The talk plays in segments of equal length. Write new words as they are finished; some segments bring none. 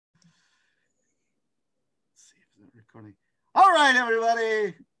Recording. All right,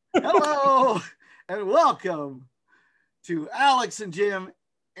 everybody. Hello and welcome to Alex and Jim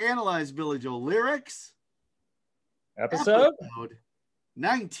Analyze Billy Joel Lyrics. Episode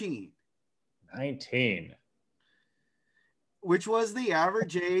 19. 19. Which was the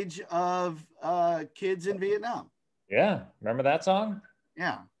average age of kids in Vietnam. Yeah. Remember that song?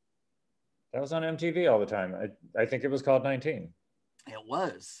 Yeah. That was on MTV all the time. I think it was called 19. It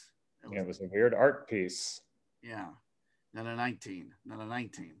was. It was a weird art piece. Yeah. Not a 19. Not a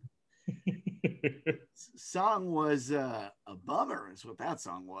 19. Song was a bummer is what that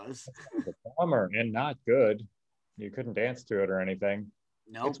song was. A bummer and not good. You couldn't dance to it or anything.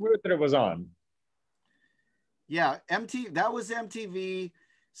 No. Nope. It's weird that it was on. Yeah, that was MTV.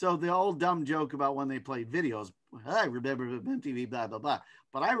 So the old dumb joke about when they played videos, I remember MTV, blah, blah, blah.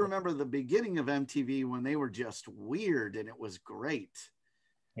 But I remember the beginning of MTV when they were just weird and it was great.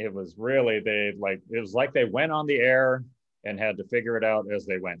 It was really, it was like they went on the air and had to figure it out as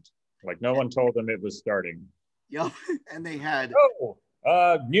they went. Like no one told them it was starting. Yep. And they had,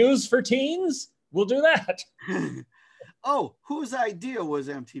 news for teens? We'll do that. Oh, whose idea was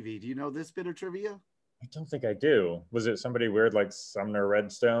MTV? Do you know this bit of trivia? I don't think I do. Was it somebody weird like Sumner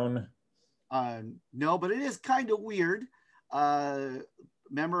Redstone? No, but it is kind of weird.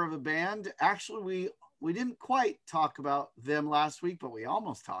 Member of a band. Actually, we didn't quite talk about them last week, but we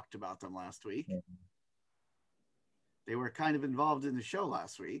almost talked about them last week. Mm-hmm. They were kind of involved in the show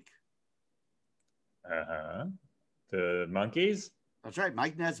last week. The Monkees? That's right,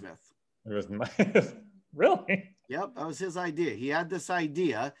 Mike Nesmith. It was really? Yep, that was his idea. He had this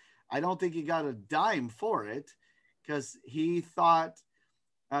idea. I don't think he got a dime for it because he thought,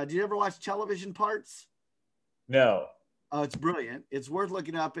 did you ever watch Television Parts? No. Oh, it's brilliant. It's worth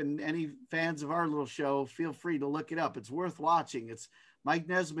looking up, and any fans of our little show, feel free to look it up. It's worth watching. It's Mike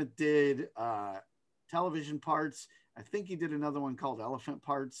Nesmith did Television Parts. I think he did another one called Elephant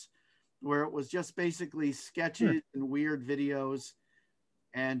Parts, where it was just basically sketches and weird videos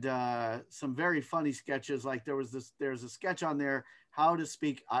and some very funny sketches. Like there's a sketch on there, how to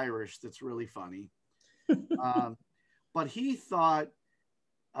speak Irish, that's really funny. But he thought,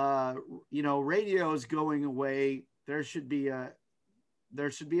 radio is going away. There should be a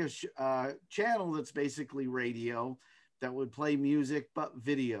channel that's basically radio that would play music but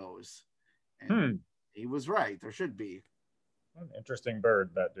videos. And he was right. There should be. What an interesting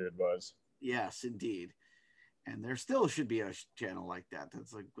bird that dude was. Yes, indeed. And there still should be a channel like that.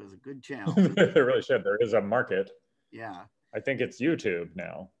 Was a good channel. There really should. There is a market. Yeah. I think it's YouTube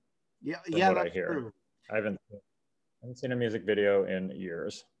now. Yeah, what I hear. True. I haven't seen a music video in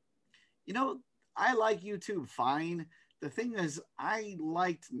years. I like YouTube fine. The thing is, I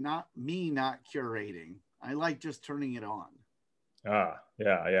liked not curating. I like just turning it on.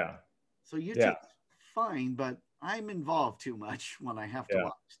 Yeah. So YouTube's fine, but I'm involved too much when I have to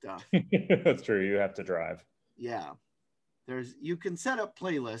watch stuff. That's true. You have to drive. Yeah. You can set up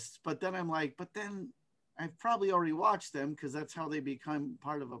playlists, but then I'm like, I've probably already watched them because that's how they become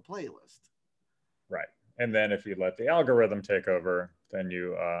part of a playlist. Right. And then if you let the algorithm take over, then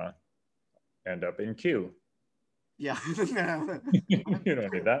you end up in queue. Yeah. You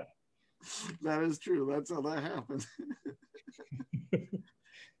don't need that. That is true. That's how that happens.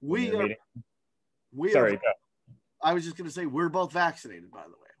 I was just going to say, we're both vaccinated, by the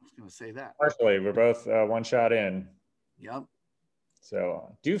way. I was going to say that. Partially. We're both one shot in. Yep.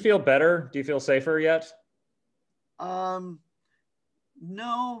 So do you feel better? Do you feel safer yet? No.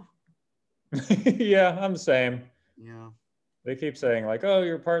 Yeah, I'm the same. Yeah. They keep saying like, oh,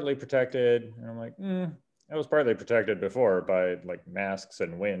 you're partly protected. And I'm like, I was partly protected before by like masks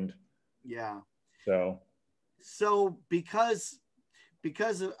and wind. Yeah. So because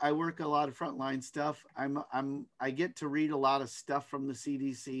I work a lot of frontline stuff, I get to read a lot of stuff from the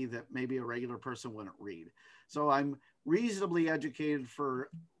CDC that maybe a regular person wouldn't read. So I'm reasonably educated for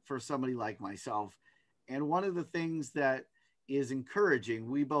somebody like myself. And one of the things that is encouraging,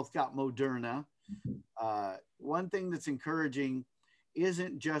 we both got Moderna. One thing that's encouraging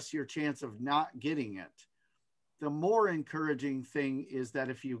isn't just your chance of not getting it. The more encouraging thing is that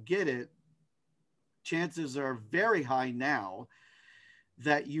if you get it, chances are very high now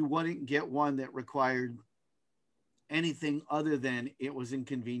that you wouldn't get one that required anything other than it was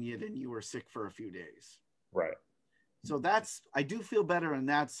inconvenient and you were sick for a few days. Right. So I do feel better in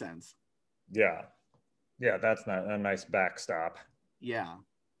that sense. Yeah. Yeah, that's not a nice backstop. Yeah.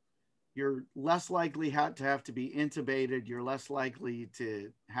 You're less likely to have to be intubated. You're less likely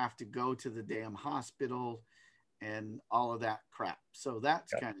to have to go to the damn hospital and all of that crap. So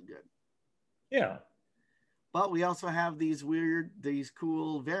that's kind of good. Yeah. But we also have these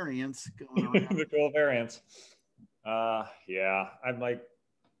cool variants going around. The cool variants. Yeah. I'm like,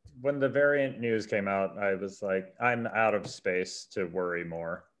 when the variant news came out, I was like, I'm out of space to worry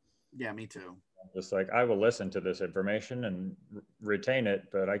more. Yeah, me too. Just like, I will listen to this information and retain it,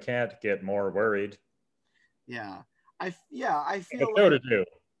 but I can't get more worried. Yeah. I I have feel a show like, to do.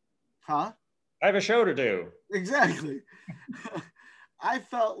 huh? I have a show to do. Exactly. I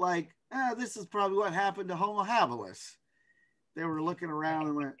felt like, this is probably what happened to Homo habilis. They were looking around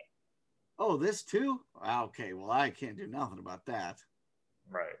and went, oh, this too? Okay, well, I can't do nothing about that.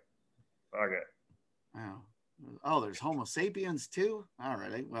 Right. Okay. Oh, oh, there's Homo sapiens too? All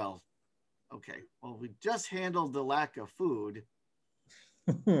right. Well, okay. Well, we just handled the lack of food.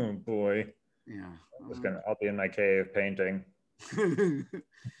 Oh, boy. Yeah. I'll be in my cave painting.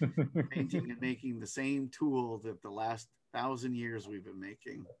 Painting and making the same tool that the last 1,000 years we've been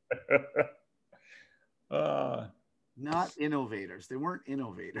making. uh, Not innovators. They weren't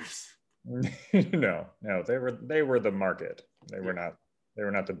innovators. no, they were the market. Yeah. They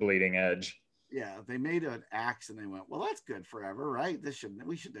were not the bleeding edge. Yeah. They made an axe and they went, well, that's good forever, right? We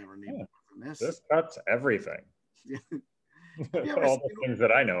should never need Yeah, more than this. this cuts everything. Have you ever All the things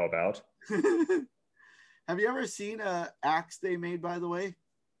that I know about. Have you ever seen a axe they made, by the way?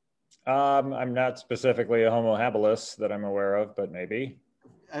 I'm not specifically a Homo habilis that I'm aware of, but maybe.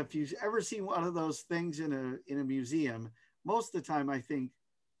 If you've ever seen one of those things in a museum, most of the time I think,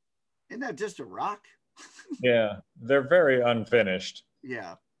 isn't that just a rock? Yeah, they're very unfinished.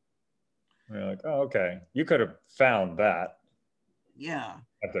 Yeah. You're like, oh, okay. You could have found that. Yeah.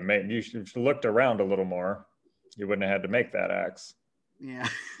 You should have looked around a little more. You wouldn't have had to make that axe. Yeah.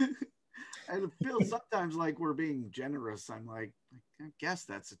 I feel sometimes like we're being generous. I'm like, I guess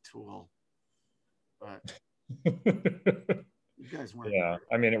that's a tool. But you guys weren't. Yeah,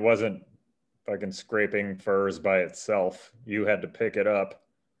 I mean, it wasn't fucking scraping furs by itself. You had to pick it up.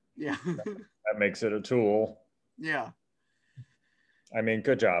 Yeah. That makes it a tool. Yeah. I mean,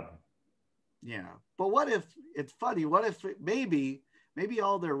 good job. Yeah. But what if it's funny? What if maybe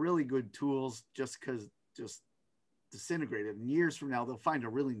all their really good tools just disintegrated, and years from now they'll find a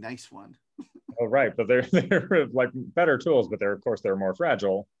really nice one. Oh, right, but they're like better tools, but of course they're more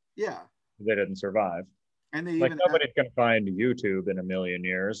fragile. Yeah. They didn't survive. And they Like even nobody's gonna find YouTube in a million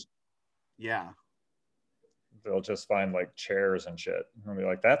years. yeah. They'll just find like chairs and shit. I'll be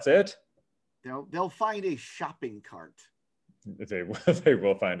like, that's it. They'll find a shopping cart. They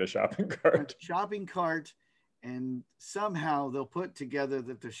will find a shopping cart. A shopping cart, and somehow they'll put together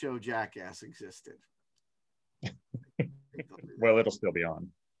that the show Jackass existed. Well, it'll still be on.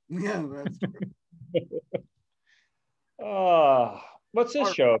 Yeah, that's true. What's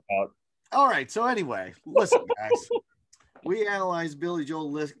this show about? All right. So anyway, listen, guys. We analyzed Billy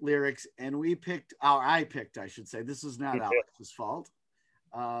Joel lyrics, and I picked, I should say. This is not Alex's fault.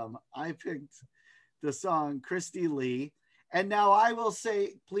 I picked the song Christie Lee. And now I will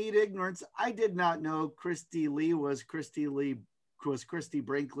say, plead ignorance. I did not know Christie was Christie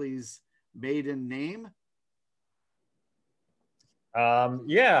Brinkley's maiden name.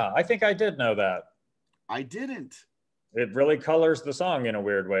 Yeah, I think I did know that. I didn't. It really colors the song in a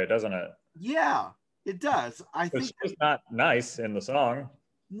weird way, doesn't it? Yeah, it does. I think it's just not nice in the song.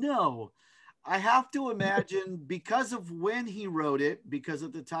 No, I have to imagine because of when he wrote it, because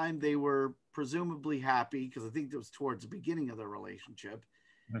at the time they were presumably happy, because I think it was towards the beginning of their relationship,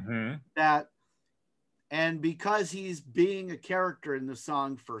 that, and because he's being a character in the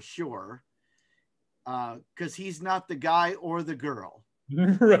song for sure, because he's not the guy or the girl.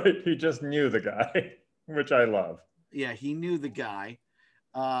 Right, he just knew the guy, which I love. Yeah, he knew the guy.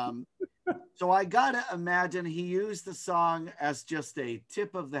 So I gotta imagine he used the song as just a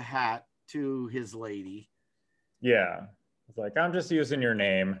tip of the hat to his lady. Yeah, it's like, I'm just using your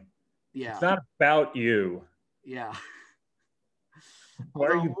name. Yeah, it's not about you. Yeah. Why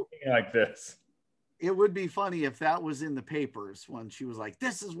are you being like this? It would be funny if that was in the papers when she was like,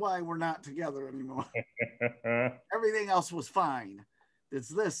 this is why we're not together anymore. Everything else was fine. It's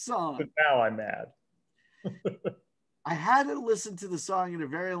this song. But now I'm mad. I hadn't listened to the song in a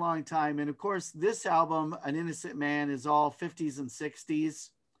very long time. And of course, this album, An Innocent Man, is all 50s and 60s.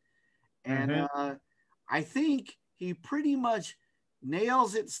 And I think he pretty much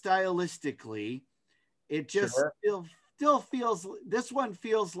nails it stylistically. It just still feels, this one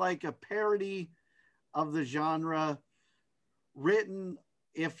feels like a parody of the genre, written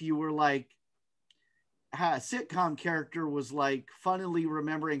if you were like a sitcom character was like funnily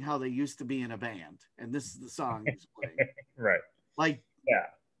remembering how they used to be in a band, and this is the song he's playing. Right. Like, yeah,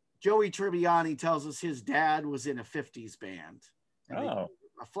 Joey Tribbiani tells us his dad was in a 50s band. And a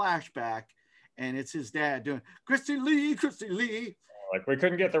flashback, and it's his dad doing Christie Lee. Like, we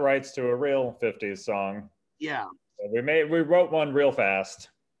couldn't get the rights to a real 50s song. Yeah. We wrote one real fast.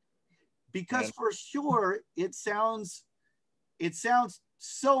 Because for sure it sounds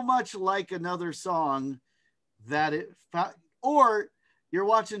so much like another song that or you're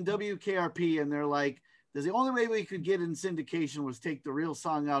watching WKRP and they're like, the only way we could get in syndication was take the real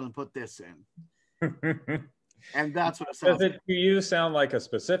song out and put this in. And that's what it sounds Does it to you sound like a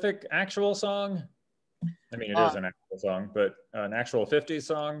specific actual song? I mean, it is an actual song, but an actual 50s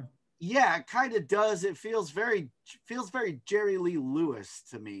song? Yeah, it kind of does. It feels very Jerry Lee Lewis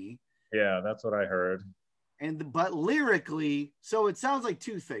to me. Yeah, that's what I heard. But lyrically, so it sounds like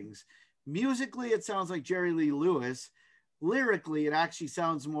two things. Musically, it sounds like Jerry Lee Lewis. Lyrically, it actually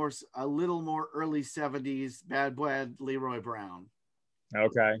sounds a little more early 70s Bad Bad Leroy Brown.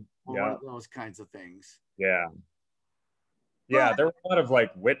 Okay. Or one of those kinds of things. Yeah. Yeah, there were a lot of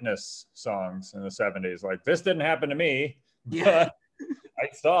like witness songs in the 70s. Like, this didn't happen to me, but I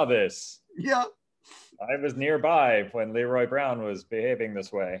saw this. Yeah. I was nearby when Leroy Brown was behaving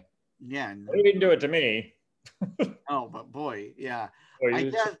this way. Yeah. He didn't do it to me. Oh, but boy, yeah.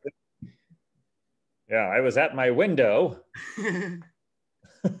 Yeah, I was at my window.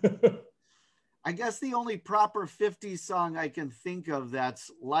 I guess the only proper 50s song I can think of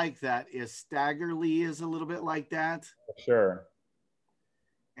that's like that is Stagger Lee is a little bit like that. Sure.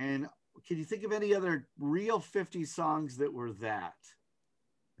 And can you think of any other real 50s songs that were that?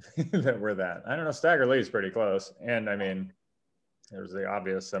 That were that? I don't know. Stagger Lee's pretty close. And I mean, there's the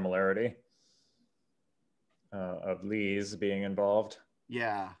obvious similarity of Lee's being involved.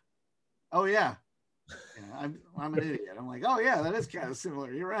 Yeah. Oh, yeah. Yeah, I'm an idiot. I'm like, oh, yeah, that is kind of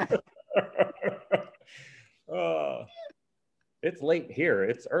similar. You're right. It's late here.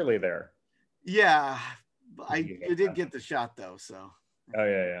 It's early there. Yeah. You did get the shot, though, so. Oh,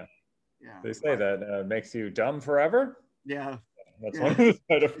 yeah. They say that makes you dumb forever. Yeah. That's one of the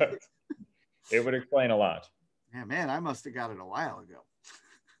side effects. It would explain a lot. Yeah, man, I must have got it a while ago.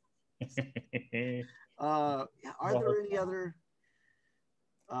 Are there any other?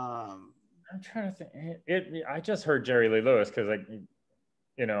 I'm trying to think. I just heard Jerry Lee Lewis because,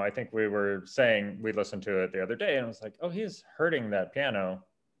 I think we were saying we listened to it the other day, and I was like, oh, he's hurting that piano,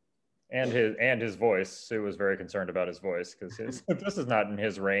 and his voice. Sue was very concerned about his voice because this is not in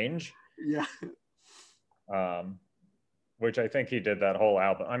his range. Yeah. Which I think he did that whole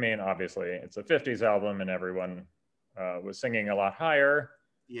album. I mean, obviously, it's a 50s album, and everyone was singing a lot higher.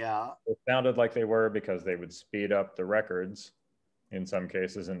 Yeah. It sounded like they were because they would speed up the records in some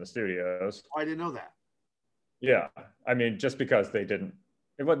cases in the studios. Oh, I didn't know that. Yeah. I mean, just because they didn't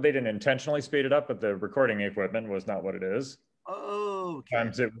intentionally speed it up, but the recording equipment was not what it is. Oh, okay.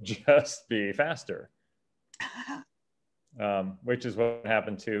 Sometimes it would just be faster. Which is what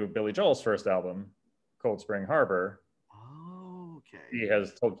happened to Billy Joel's first album, Cold Spring Harbor. Oh, okay. He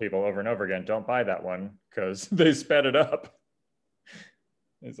has told people over and over again, don't buy that one because they sped it up.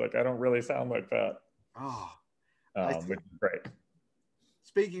 He's like, I don't really sound like that. Oh, which is great.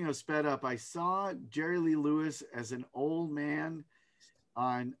 Speaking of sped up, I saw Jerry Lee Lewis as an old man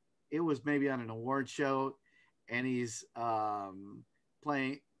it was maybe on an award show, and he's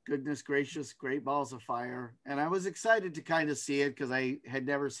playing Goodness Gracious, Great Balls of Fire. And I was excited to kind of see it because I had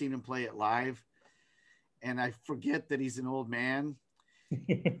never seen him play it live. And I forget that he's an old man.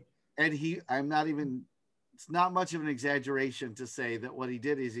 And it's not much of an exaggeration to say that what he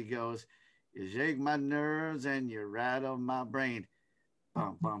did is he goes, you shake my nerves and you rattle my brain.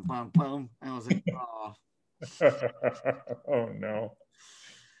 Bum, bum, bum, bum. And I was like, oh. Oh, no.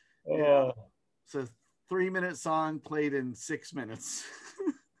 Oh. Yeah. It's a 3-minute song played in 6 minutes.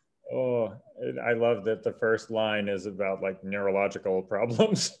 Oh, I love that the first line is about like neurological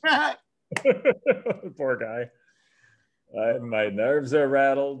problems. Poor guy. My nerves are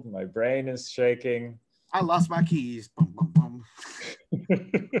rattled. My brain is shaking. I lost my keys. Bum, bum, bum.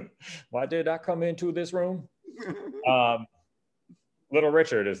 Why did I come into this room? Little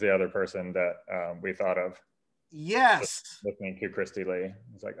Richard is the other person that we thought of. Yes. Listening to Christie Lee.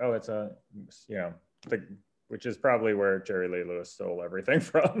 It's like, oh, it's which is probably where Jerry Lee Lewis stole everything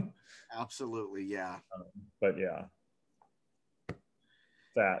from. Absolutely, yeah. But yeah,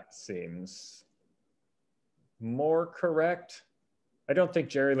 that seems more correct. I don't think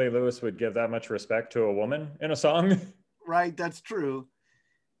Jerry Lee Lewis would give that much respect to a woman in a song. Right, that's true.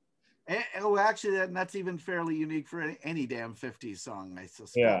 Oh, actually, that's even fairly unique for any damn 50s song, I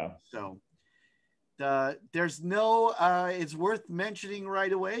suspect. Yeah. So there's no, it's worth mentioning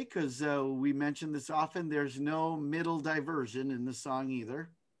right away because we mention this often. There's no middle diversion in the song either.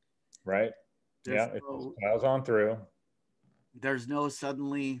 Right. It plows on through. There's no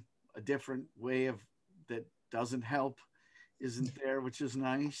suddenly a different way of that doesn't help, isn't there, which is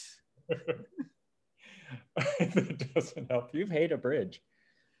nice. That doesn't help. You hate a bridge.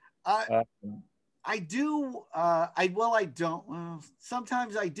 Uh, Um, I do. I don't. Well,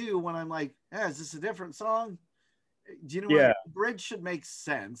 sometimes I do when I'm like, is this a different song? Do you know what? yeah, The bridge should make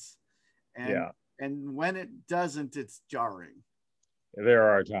sense, and yeah. and when it doesn't, it's jarring. There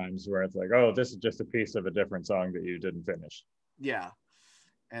are times where it's like, oh, this is just a piece of a different song that you didn't finish. Yeah,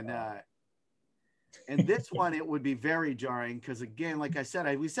 and Uh, this one it would be very jarring because again, like I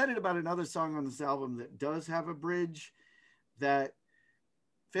said, we said it about another song on this album that does have a bridge that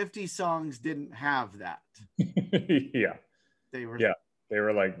 50 songs didn't have that. yeah, They were, yeah. They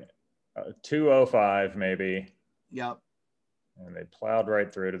were like 205 maybe, yep, and they plowed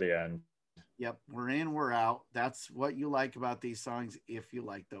right through to the end. yep, we're in, we're out. That's what you like about these songs if you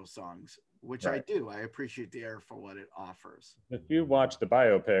like those songs, which I Right. do. I appreciate the air for what it offers. If you watch the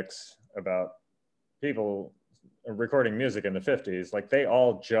biopics about people recording music in the 50s, like they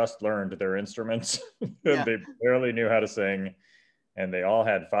all just learned their instruments and Yeah, they barely knew how to sing, and they all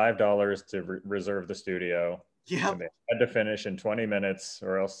had $5 to reserve the studio, yep, and they had to finish in 20 minutes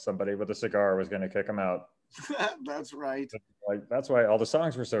or else somebody with a cigar was going to kick them out. that's right. Like that's why all the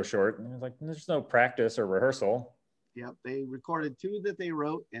songs were so short. And like there's no practice or rehearsal. Yep, they recorded two that they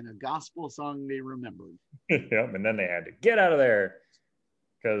wrote and a gospel song they remembered. Yep, and then they had to get out of there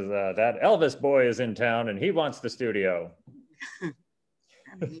because that Elvis boy is in town and he wants the studio.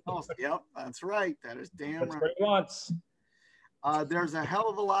 And he also, yep, that's right. That is damn That's right. what he wants. There's a hell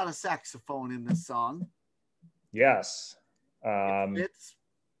of a lot of saxophone in this song. Yes. It's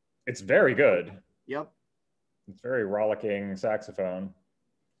It's very good. yep. It's very rollicking saxophone,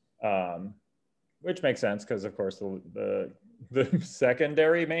 um, which makes sense because, of course, the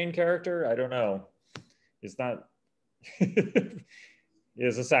secondary main character, I don't know, is not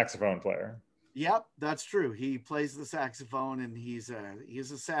is a saxophone player. Yep, that's true. He plays the saxophone and he's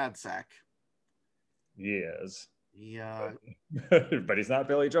a sad sack. He is, He but he's not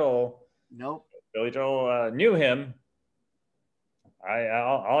Billy Joel. nope. Billy Joel knew him.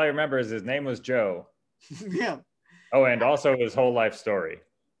 All I remember is his name was Joe. Yeah. Oh, and also his whole life story.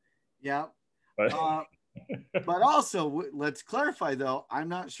 Yeah. But But also let's clarify though, I'm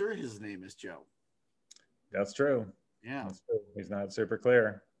not sure his name is Joe. that's true. Yeah. That's true. He's not super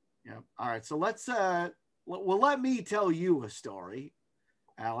clear. Yeah. All right. So let me tell you a story,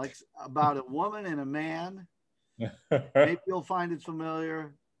 Alex, about a woman and a man. Maybe you'll find it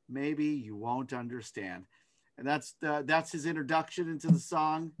familiar. Maybe you won't understand. And that's his introduction into the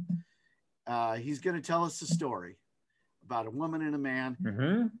song. He's going to tell us a story about a woman and a man.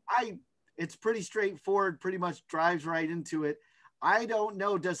 Mm-hmm. It's pretty straightforward, pretty much drives right into it. I don't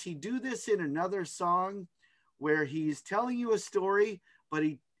know. Does he do this in another song where he's telling you a story, but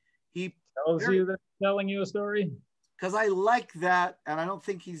he tells you that telling you a story? Because I like that, and I don't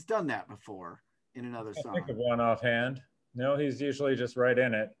think he's done that before in another I song. think of one offhand. No, he's usually just right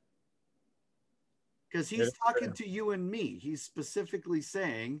in it. Because he's talking to you and me. He's specifically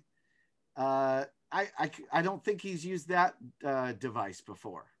saying, I don't think he's used that device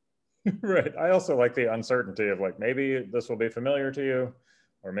before. Right. I also like the uncertainty of like, maybe this will be familiar to you,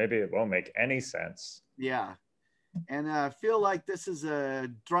 or maybe it won't make any sense. Yeah. And I feel like this is a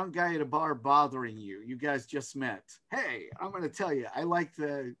drunk guy at a bar bothering you. You guys just met. Hey, I'm going to tell you, I like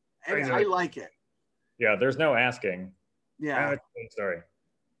it. Yeah, there's no asking. Yeah. Sorry.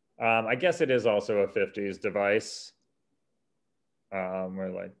 I guess it is also a 50s device.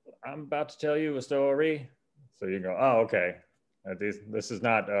 We're like, I'm about to tell you a story. So you go, oh, okay. This is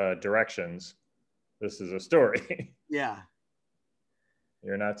not directions. This is a story. Yeah.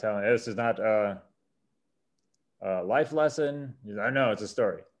 You're not telling, this is not a life lesson. I know it's a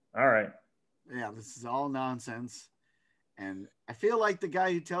story. All right. Yeah, this is all nonsense. And I feel like the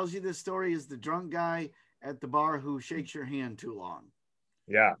guy who tells you this story is the drunk guy at the bar who shakes your hand too long.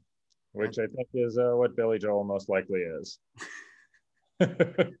 Yeah, which I think is what Billy Joel most likely is.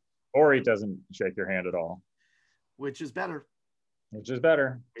 Or he doesn't shake your hand at all. Which is better. Which is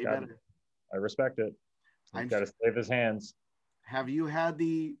better. Way better. I respect it. He's got to save his hands. Have you had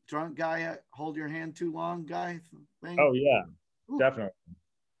the drunk guy hold your hand too long guy thing? Oh, yeah, definitely.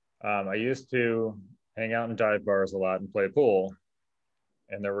 I used to hang out in dive bars a lot and play pool.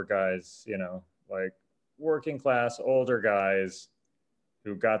 And there were guys, like working class, older guys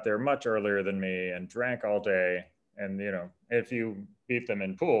who got there much earlier than me and drank all day. And, if you beat them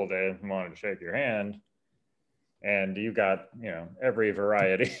in pool, they wanted to shake your hand. And you got, every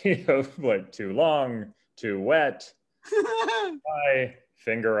variety of like too long, too wet,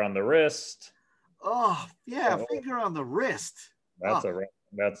 finger on the wrist. Oh, yeah, finger on the wrist.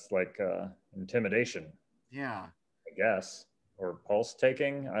 That's like intimidation. Yeah. I guess. Or pulse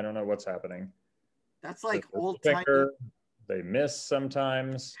taking. I don't know what's happening. That's like They're old timey. thicker, they miss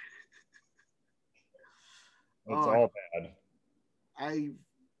sometimes. It's Oh, all bad. I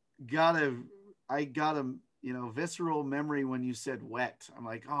got a, I got a, visceral memory when you said wet. I'm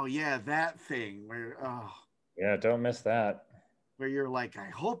like, oh yeah, that thing Yeah, don't miss that. where you're like, I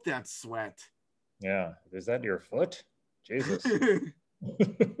hope that's sweat. Yeah. Is that your foot? Jesus.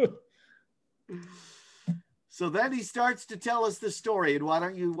 So then he starts to tell us the story. And why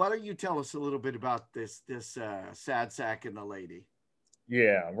don't you tell us a little bit about this sad sack and the lady?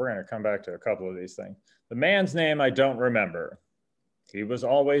 Yeah, we're going to come back to a couple of these things. The man's name I don't remember. He was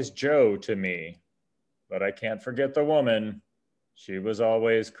always Joe to me, but I can't forget the woman. She was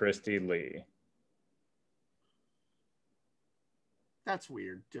always Christie Lee. That's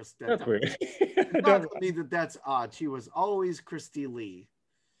weird. Just that. That's weird. It's not to me that's odd. She was always Christie Lee.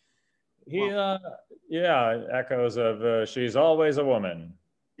 Yeah, echoes of she's always a woman.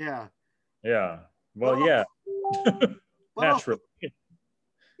 Yeah. Yeah. Well, yeah. Naturally.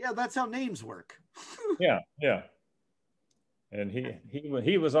 Yeah, that's how names work. Yeah. And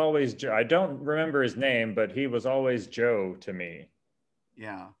he was always Joe. I don't remember his name, but he was always Joe to me.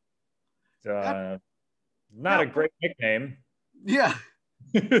 Yeah. Not a great nickname. Yeah.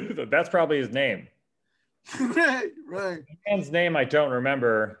 That's probably his name. Right. The man's name I don't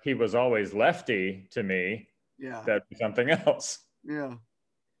remember. He was always Lefty to me. Yeah. That'd be something else. Yeah.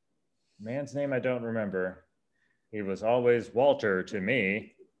 Man's name I don't remember. He was always Walter to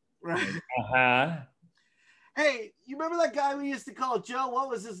me. Right. Uh-huh. Hey, you remember that guy we used to call Joe? What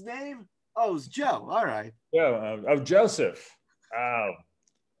was his name? Oh, it was Joe. All right. Joseph. Oh,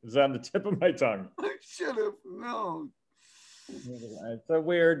 it was on the tip of my tongue. I should have known. It's a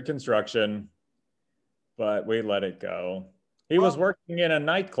weird construction, but we let it go. He was working in a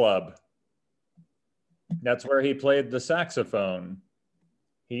nightclub. That's where he played the saxophone.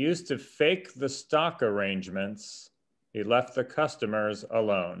 He used to fake the stock arrangements. He left the customers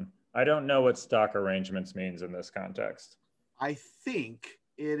alone. I don't know what stock arrangements means in this context. I think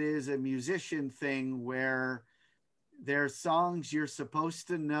it is a musician thing where there's songs you're supposed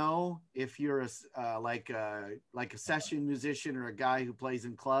to know if you're like a session musician or a guy who plays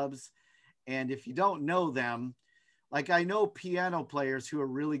in clubs. And if you don't know them, like I know piano players who are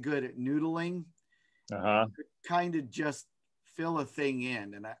really good at noodling, kind of just fill a thing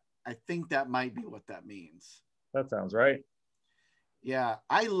in. And I think that might be what that means. That sounds right. Yeah,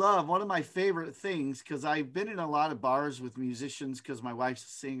 I love one of my favorite things because I've been in a lot of bars with musicians because my wife's a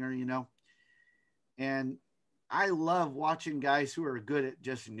singer, and I love watching guys who are good at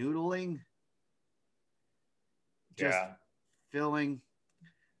just noodling, just filling.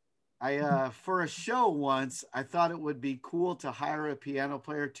 For a show once, I thought it would be cool to hire a piano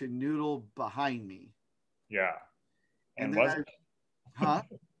player to noodle behind me. Yeah. And was it? Huh?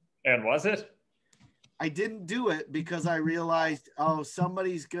 And was it? I didn't do it because I realized,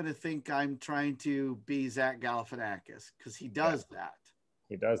 somebody's going to think I'm trying to be Zach Galifianakis because he does that.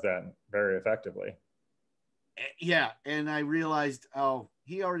 He does that very effectively. Yeah. And I realized,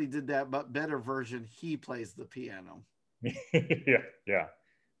 he already did that, but better version. He plays the piano. Yeah.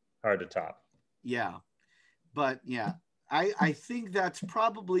 Hard to top. Yeah. But yeah, I think that's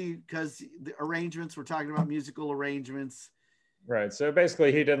probably because the arrangements, we're talking about musical arrangements. Right. So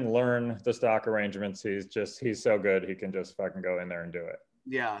basically he didn't learn the stock arrangements. He's so good. He can just fucking go in there and do it.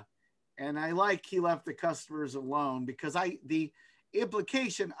 Yeah. And I like he left the customers alone because the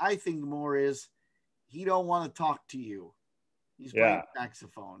implication I think more is he don't want to talk to you. He's playing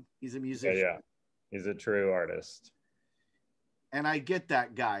saxophone. He's a musician. Yeah. He's a true artist. And I get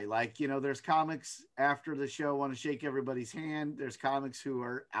that guy. Like, there's comics after the show want to shake everybody's hand. There's comics who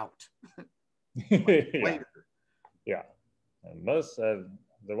are out. Later. Yeah. And most the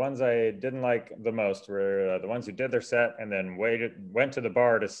ones I didn't like the most were the ones who did their set and then went to the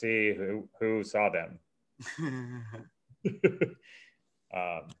bar to see who saw them.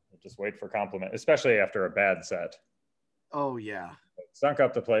 Just wait for compliment, especially after a bad set. Oh yeah. Stunk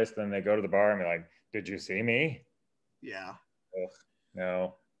up the place, then they go to the bar and be like, "Did you see me?" Yeah. Ugh,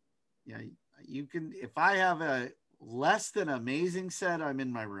 no. Yeah, you can. If I have a less than amazing set, I'm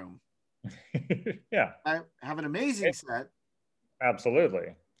in my room. Yeah. I have an amazing set.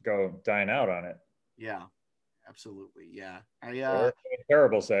 Absolutely. Go dine out on it. Yeah, absolutely. Yeah. Or a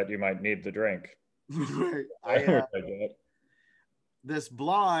terrible set, you might need the drink. Right. This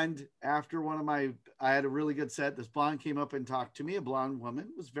blonde, after I had a really good set. This blonde came up and talked to me. A blonde woman,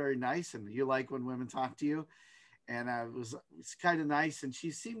 was very nice. And you like when women talk to you. And it's kind of nice. And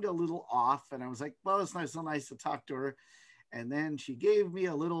she seemed a little off. And I was like, well, it's nice, so nice to talk to her. And then she gave me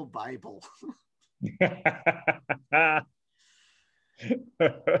a little Bible.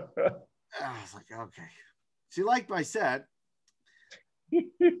 I was like, okay. She liked my set.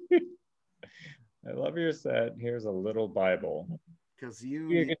 I love your set. Here's a little Bible. Because You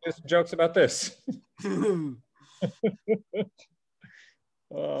can do some jokes about this.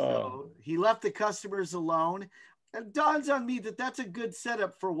 So he left the customers alone. It dawns on me that that's a good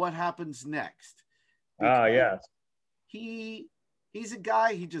setup for what happens next. Yes. He's a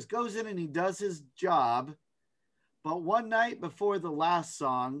guy, he just goes in and he does his job. But one night before the last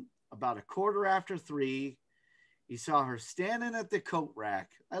song, about 3:15, he saw her standing at the coat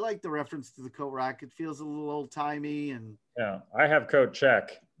rack. I like the reference to the coat rack. It feels a little old-timey. And yeah, I have coat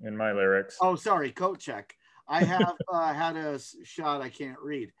check in my lyrics. Oh, sorry, coat check. I have had a shot I can't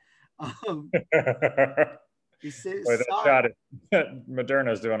read. He says, boy, that shot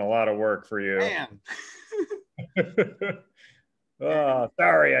Moderna's doing a lot of work for you. Man. Oh,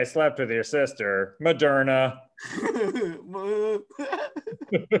 sorry, I slept with your sister, Moderna.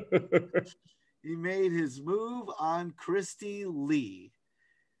 He made his move on Christie Lee.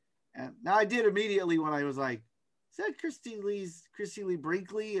 And now I did immediately when I was like, is that Christie Lee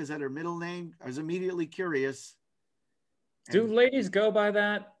Brinkley? Is that her middle name? I was immediately curious. Do ladies go by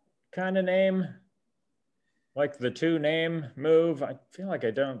that kind of name? Like the two name move? I feel like I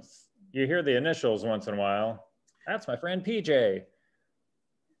don't. You hear the initials once in a while. That's my friend PJ.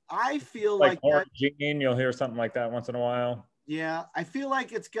 I feel like that, Jean, you'll hear something like that once in a while. Yeah, I feel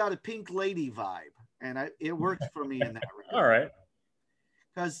like it's got a Pink Lady vibe, and it works for me in that regard. All right.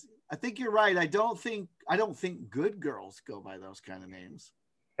 Because I think you're right. I don't think good girls go by those kind of names.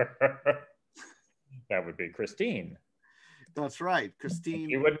 That would be Christine. That's right, Christine.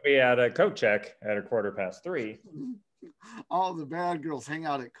 You wouldn't be at a coat check at 3:15. All the bad girls hang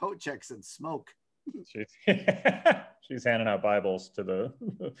out at coat checks and smoke. She's handing out Bibles to the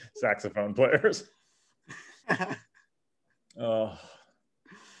saxophone players. Oh,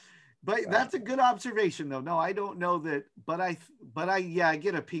 but that's a good observation, though. No, I don't know that, but I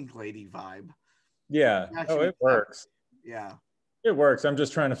get a Pink Lady vibe. Yeah. Actually, it works. Yeah, it works. I'm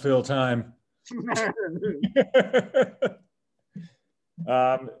just trying to fill time. You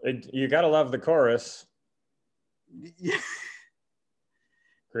gotta love the chorus. Yeah.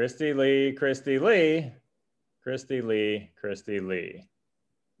 Christie Lee, Christie Lee, Christie Lee, Christie Lee.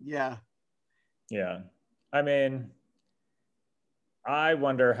 Yeah. Yeah. I mean, I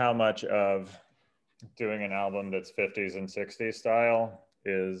wonder how much of doing an album that's 50s and 60s style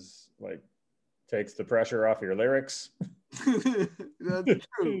is like takes the pressure off your lyrics. That's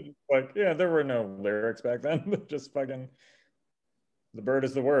true. Like, yeah, there were no lyrics back then. Just fucking the bird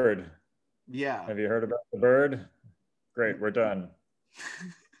is the word. Yeah. Have you heard about the bird? Great, we're done.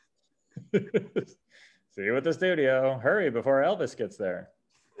 See you at the studio. Hurry before Elvis gets there.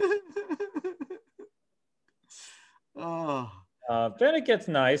 Oh. Then it gets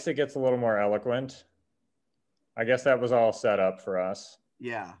nice. It gets a little more eloquent. I guess that was all set up for us.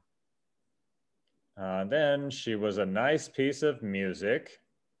 Yeah. Then she was a nice piece of music.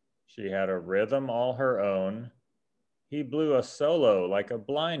 She had a rhythm all her own. He blew a solo like a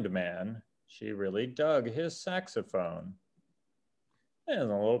blind man. She really dug his saxophone. And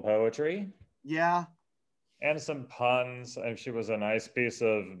a little poetry. Yeah. And some puns. And she was a nice piece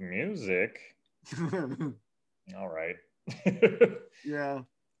of music. All right. Yeah.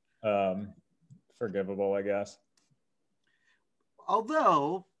 Forgivable, I guess.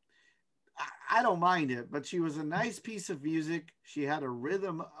 Although I don't mind it, but she was a nice piece of music. She had a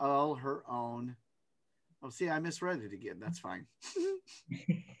rhythm all her own. Oh, see, I misread it again. That's fine.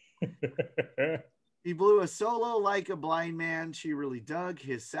 He blew a solo like a blind man. She really dug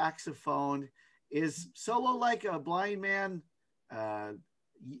his saxophone. Is solo like a blind man?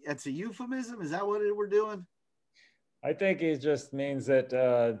 It's a euphemism. Is that what we're doing? I think it just means that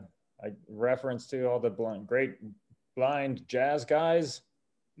I reference to all the great blind jazz guys.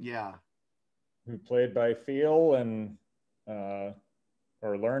 Yeah. Who played by feel and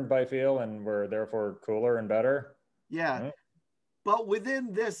or learned by feel and were therefore cooler and better. Yeah. Mm-hmm. But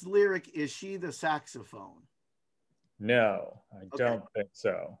within this lyric, is she the saxophone? No, I don't think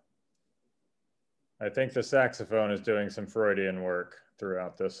so. I think the saxophone is doing some Freudian work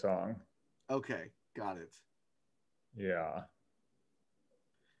throughout this song. Okay, got it. Yeah.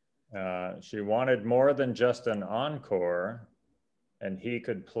 She wanted more than just an encore, and he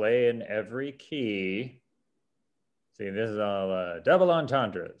could play in every key. See, this is all double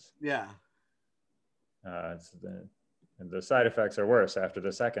entendres. Yeah. The side effects are worse after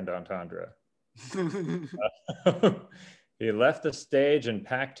the second entendre. He left the stage and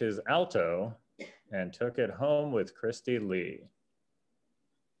packed his alto and took it home with Christie Lee.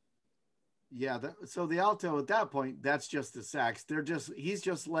 Yeah, so the alto at that point, that's just the sax. He's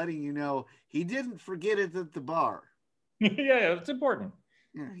just letting you know he didn't forget it at the bar. Yeah, it's important.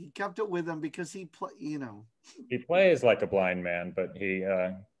 Yeah, he kept it with him because He plays like a blind man, but he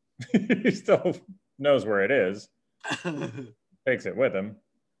still knows where it is. Takes it with him.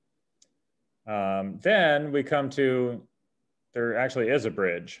 Then we come to, there actually is a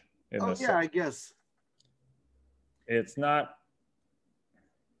bridge in this yeah, song. I guess. It's not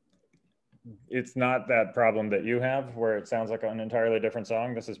that problem that you have where it sounds like an entirely different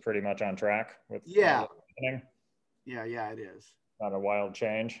song. This is pretty much on track with Yeah. happening. Yeah, it is. Not a wild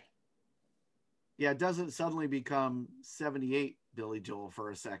change. Yeah, it doesn't suddenly become 78 Billy Joel for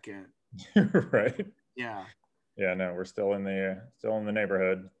a second. Right. Yeah. Yeah, no, we're still in the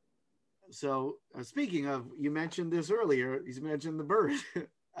neighborhood. So speaking of, you mentioned this earlier, you mentioned the bird.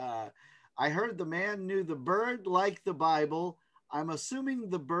 I heard the man knew the bird like the Bible. I'm assuming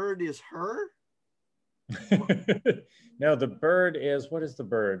the bird is her. No, the bird is, what is the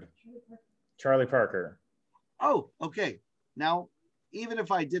bird? Charlie Parker. Oh, okay. Now, even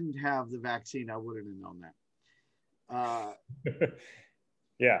if I didn't have the vaccine, I wouldn't have known that.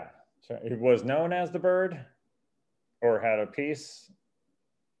 Yeah, so it was known as the bird, or had a piece.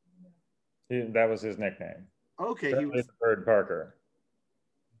 That was his nickname. Okay, Charlie he was the Bird Parker.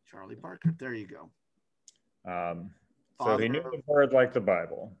 Charlie Parker. There you go. So he knew the bird like the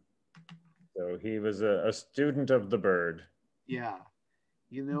Bible. So he was a student of the bird. Yeah.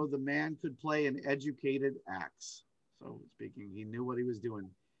 The man could play an educated axe. So speaking, he knew what he was doing.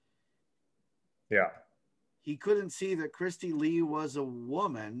 Yeah. He couldn't see that Christie Lee was a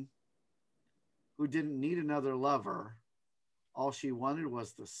woman who didn't need another lover. All she wanted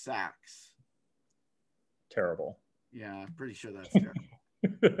was the sax. Terrible. Yeah, I'm pretty sure that's terrible.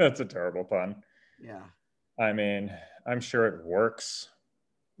 That's a terrible pun. Yeah. I mean, I'm sure it works.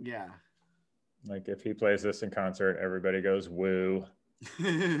 Yeah. Like if he plays this in concert, everybody goes woo.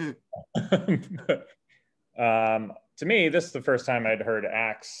 To me, this is the first time I'd heard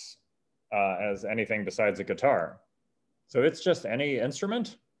axe as anything besides a guitar. So it's just any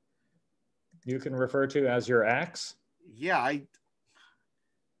instrument you can refer to as your axe? Yeah,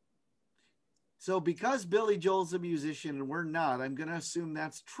 so because Billy Joel's a musician and we're not, I'm going to assume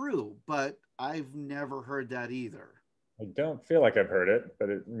that's true, but I've never heard that either. I don't feel like I've heard it, but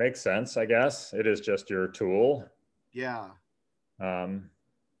it makes sense, I guess. It is just your tool. Yeah.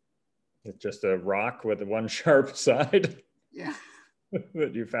 It's just a rock with one sharp side. Yeah.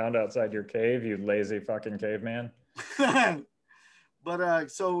 That you found outside your cave, you lazy fucking caveman.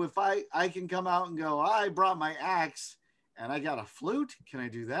 But so if I can come out and go, I brought my axe and I got a flute, can I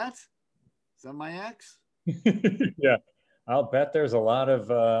do that? Is that my axe? Yeah, I'll bet there's a lot of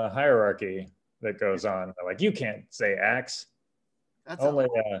hierarchy that goes on. Like, you can't say axe. That's only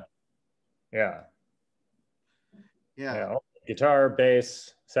yeah. Yeah, guitar,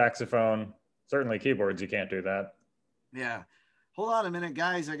 bass, saxophone, certainly keyboards, you can't do that. Yeah. Hold on a minute,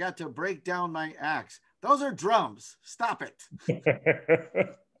 guys. I got to break down my axe. Those are drums. Stop it.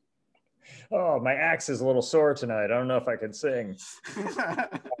 Oh, my axe is a little sore tonight. I don't know if I can sing.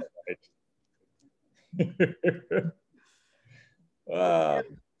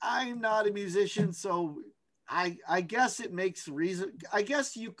 I'm not a musician, so I guess it makes reason. I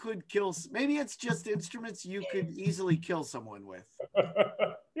guess you could kill. Maybe it's just instruments you could easily kill someone with.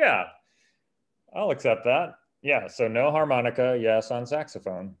 Yeah, I'll accept that. Yeah, so no harmonica, yes, on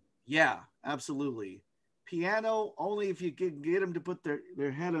saxophone. Yeah, absolutely. Piano, only if you can get them to put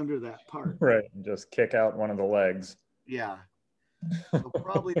their head under that part. Right, and just kick out one of the legs. Yeah. So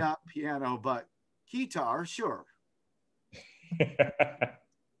probably not piano, but guitar, sure.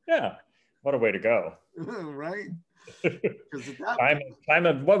 Yeah, what a way to go. Right?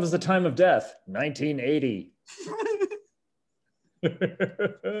 What was the time of death? 1980.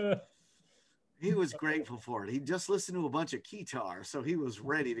 He was grateful for it. He just listened to a bunch of guitar, so he was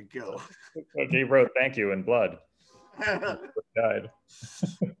ready to go. He wrote "Thank you" in blood. Died.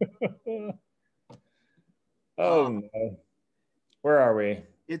 Oh no. Where are we?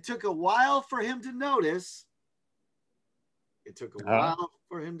 It took a while for him to notice. It took a while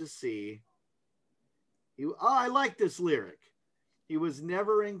for him to see. I like this lyric. He was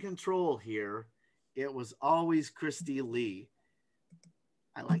never in control here. It was always Christie Lee.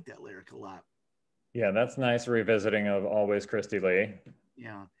 I like that lyric a lot. Yeah, that's nice revisiting of Always Christie Lee.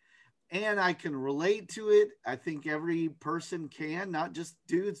 Yeah. And I can relate to it. I think every person can, not just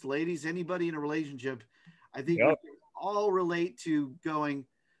dudes, ladies, anybody in a relationship. I think we can all relate to going,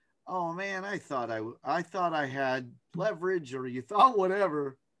 oh man, I thought I had leverage, or you thought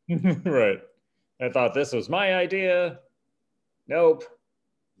whatever. Right. I thought this was my idea. Nope.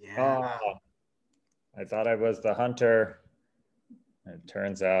 Yeah. Oh, I thought I was the hunter. It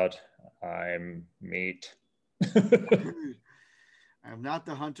turns out I'm meat. I'm not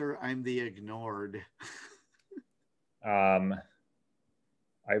the hunter, I'm the ignored. um,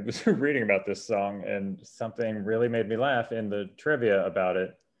 I was reading about this song and something really made me laugh in the trivia about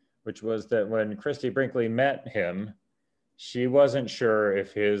it, which was that when Christie Brinkley met him, she wasn't sure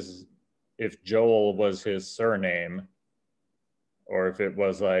if Joel was his surname or if it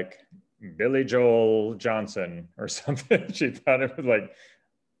was like Billy Joel Johnson or something. She thought it was like,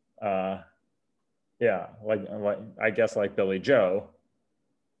 yeah, like I guess like Billy Joe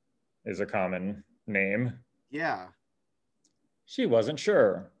is a common name. Yeah. She wasn't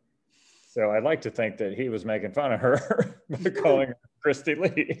sure. So I'd like to think that he was making fun of her by calling her Christie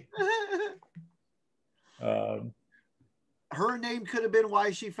Lee. Her name could have been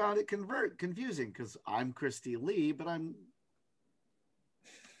why she found it confusing, because I'm Christie Lee, but I'm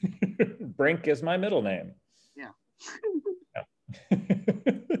Brink is my middle name. yeah.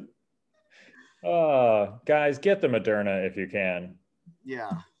 Guys, get the Moderna if you can.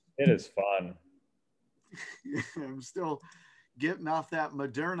 Yeah. It is fun. I'm still getting off that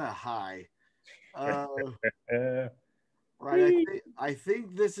Moderna high. Right. I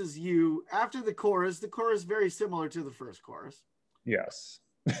think this is you. After the chorus very similar to the first chorus. Yes.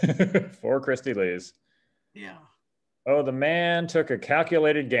 For Christie Lee's. Yeah. Oh, the man took a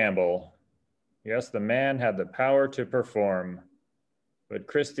calculated gamble. Yes, the man had the power to perform. But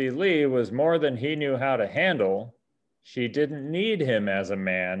Christie Lee was more than he knew how to handle. She didn't need him as a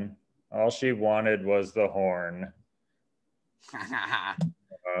man. All she wanted was the horn.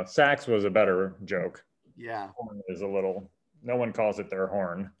 Sax was a better joke. Yeah. Horn is a little, no one calls it their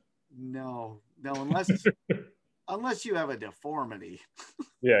horn. No, unless you have a deformity.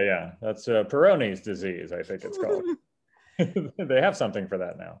 Yeah. That's Peyronie's disease, I think it's called. They have something for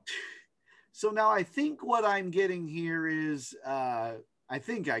that now. So now I think what I'm getting here is, I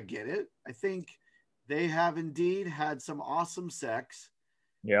think I get it. I think they have indeed had some awesome sex.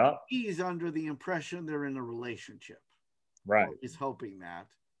 Yeah. He's under the impression they're in a relationship. Right. He's hoping that.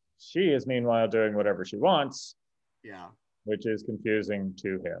 She is meanwhile doing whatever she wants. Yeah. Which is confusing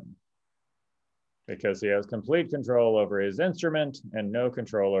to him. Because he has complete control over his instrument and no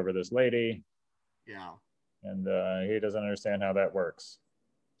control over this lady. Yeah. And he doesn't understand how that works.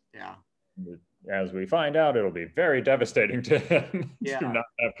 Yeah. As we find out, it'll be very devastating to him to not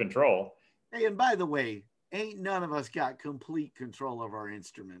have control. Hey, and by the way, ain't none of us got complete control of our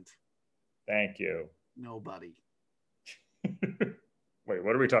instrument. Thank you. Nobody. Wait,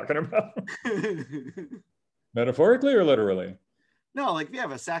 what are we talking about? Metaphorically or literally? No, like if you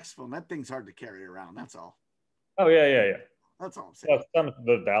have a saxophone, that thing's hard to carry around. That's all. Oh, yeah. That's all I'm saying. Well, some of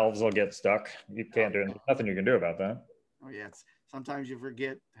the valves will get stuck. You can't do nothing you can do about that. Oh, yeah. Sometimes you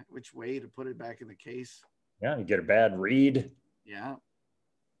forget which way to put it back in the case. Yeah, you get a bad reed. Yeah.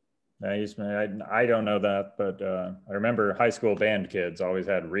 I don't know that, but I remember high school band kids always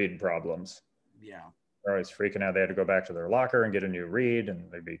had reed problems. Yeah. They're always freaking out. They had to go back to their locker and get a new reed,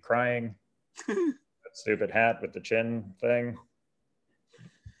 and they'd be crying. That stupid hat with the chin thing.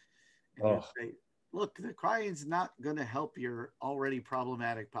 Oh. Say, look, the crying's not going to help your already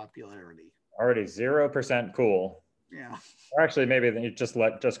problematic popularity. Already 0% cool. Yeah. Or actually, maybe you just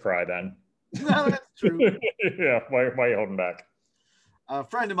cry then. No, that's true. Yeah. Why are you holding back? A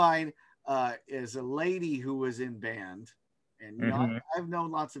friend of mine is a lady who was in band. And, you know, I've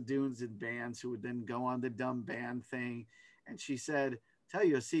known lots of dudes in bands who would then go on the dumb band thing. And she said, tell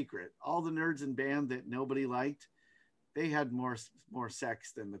you a secret. All the nerds in band that nobody liked, they had more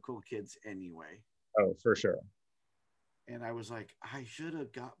sex than the cool kids anyway. Oh, for sure. And I was like, I should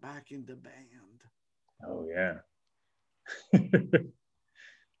have got back into band. Oh, yeah.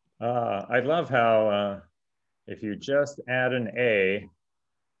 I love how if you just add an A,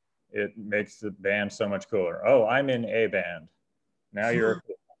 it makes the band so much cooler. Oh, I'm in a band. Now you're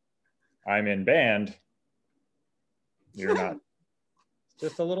I'm in band. You're not. It's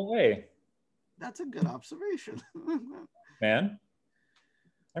just a little A. That's a good observation. Man,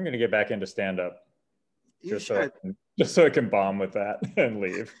 I'm going to get back into stand-up. Just so I can bomb with that and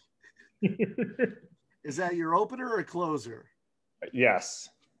leave. Is that your opener or closer? Yes.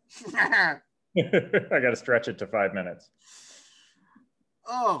 I got to stretch it to 5 minutes.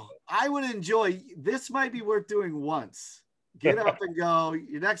 Oh, I would enjoy. This might be worth doing once. Get up and go.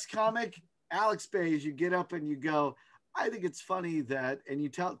 Your next comic, Alex Bays, you get up and you go, I think it's funny that, and you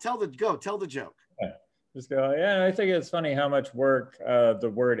tell the joke. Yeah. Just go, yeah, I think it's funny how much work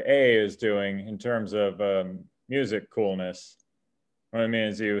the word A is doing in terms of music coolness. What I mean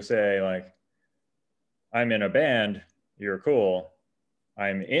is you say, like, I'm in a band, you're cool.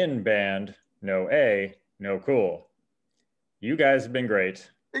 I'm in band, no A, no cool. You guys have been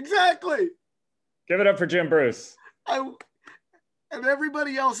great. Exactly. Give it up for Jim Bruce. And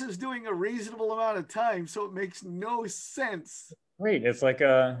everybody else is doing a reasonable amount of time, so it makes no sense. Great. It's like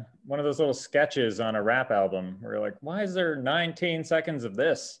one of those little sketches on a rap album where you're like, why is there 19 seconds of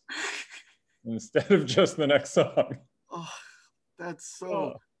this instead of just the next song? Oh, that's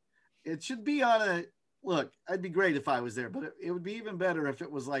so. It should be on a. Look, I'd be great if I was there, but it would be even better if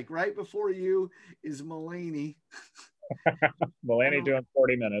it was like right before you is Mulaney. Mulaney doing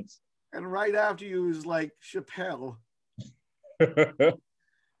 40 minutes. And right after you is like Chappelle. And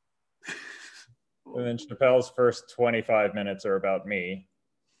then Chappelle's first 25 minutes are about me.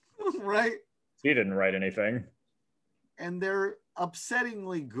 Right? He didn't write anything. And they're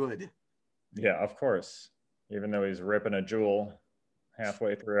upsettingly good. Yeah, of course. Even though he's ripping a jewel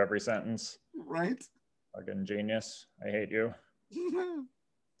halfway through every sentence. Right? Fucking genius. I hate you.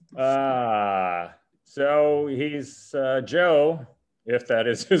 So he's Joe, if that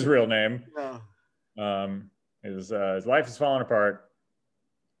is his real name. Yeah. His life is falling apart.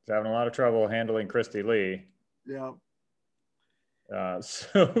 He's having a lot of trouble handling Christie Lee. Yeah.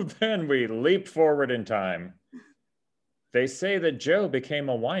 So then we leap forward in time. They say that Joe became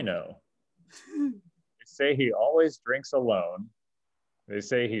a wino. They say he always drinks alone. They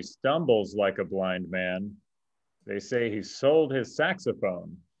say he stumbles like a blind man. They say he sold his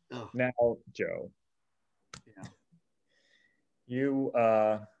saxophone. Oh. Now, Joe. Yeah. You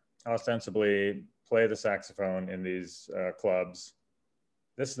ostensibly play the saxophone in these clubs.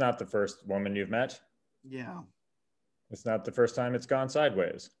 This is not the first woman you've met. Yeah. It's not the first time it's gone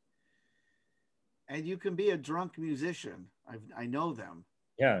sideways. And you can be a drunk musician. I know them.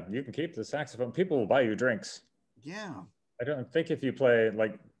 Yeah, you can keep the saxophone. People will buy you drinks. Yeah. I don't think if you play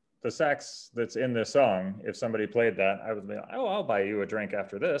like the sax that's in this song, if somebody played that, I would be like, oh, I'll buy you a drink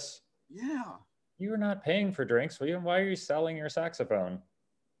after this. Yeah. You're not paying for drinks. Why are you selling your saxophone?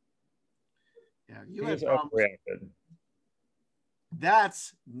 Yeah, you had problems. Overreacted.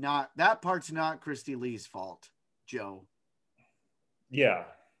 That part's not Christie Lee's fault, Joe. Yeah.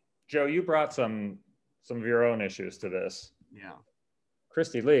 Joe, you brought some of your own issues to this. Yeah.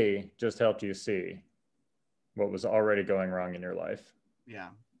 Christie Lee just helped you see what was already going wrong in your life. Yeah.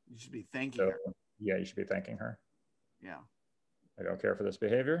 You should be thanking her. Yeah, you should be thanking her. Yeah. I don't care for this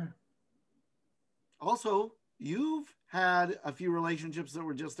behavior. Also, you've had a few relationships that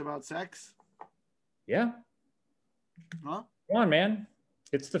were just about sex. Yeah. Huh? Come on, man.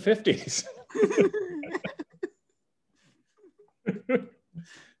 It's the 50s.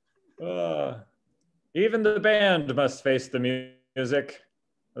 Even the band must face the music.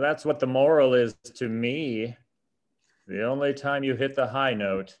 That's what the moral is to me. The only time you hit the high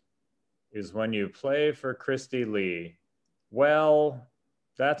note is when you play for Christie Lee. Well,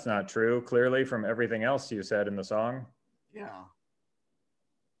 that's not true, clearly, from everything else you said in the song. Yeah.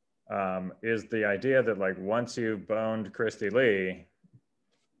 Is the idea that like once you boned Christie Lee,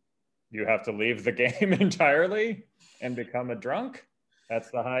 you have to leave the game entirely and become a drunk? That's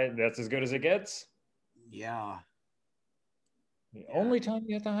as good as it gets? Yeah. The only time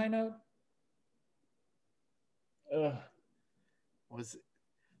you hit the high note?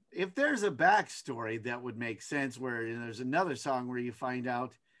 If there's a backstory that would make sense, where there's another song where you find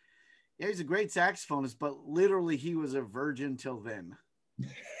out, yeah, he's a great saxophonist, but literally he was a virgin till then.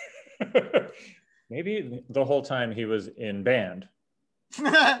 Maybe the whole time he was in band.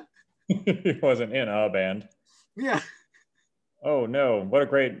 He wasn't in a band. Yeah. Oh no, what a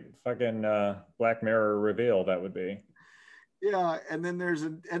great fucking Black Mirror reveal that would be. Yeah, and then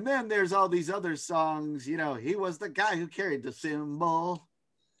there's all these other songs, he was the guy who carried the cymbal.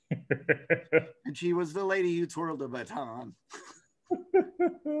 And she was the lady who twirled the baton.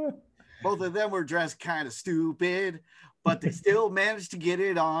 Both of them were dressed kind of stupid, but they still managed to get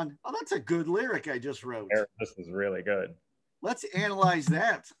it on. Oh, that's a good lyric I just wrote. This is really good. Let's analyze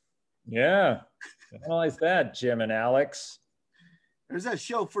that. Yeah, analyze that, Jim and Alex. There's that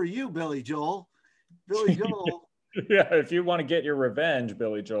show for you, Billy Joel. Billy Joel. Yeah, if you want to get your revenge,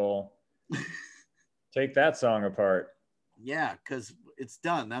 Billy Joel, take that song apart. Yeah, because it's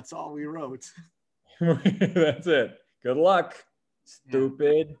done. That's all we wrote. That's it. Good luck,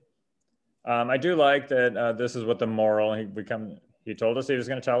 stupid. Yeah. I do like that this is what the moral, he told us he was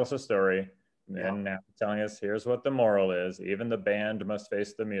going to tell us a story. And now he's telling us, here's what the moral is. Even the band must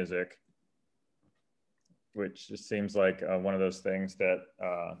face the music. Which just seems like one of those things that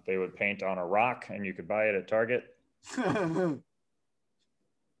they would paint on a rock and you could buy it at Target.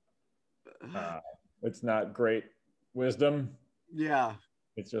 It's not great wisdom. Yeah.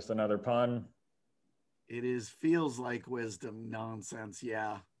 It's just another pun. It is feels like wisdom nonsense.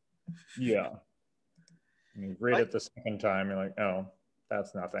 Yeah. Yeah. And you read But it the second time, you're like, oh,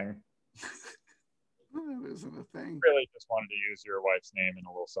 that's nothing. it isn't a thing. Really just wanted to use your wife's name in a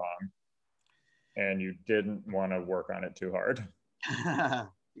little song, and you didn't want to work on it too hard.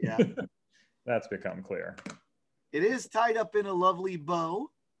 Yeah. That's become clear. It is tied up in a lovely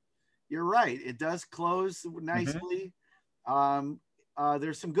bow. You're right. It does close nicely.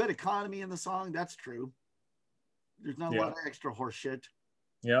 There's some good economy in the song. That's true. There's not a lot of extra horse shit.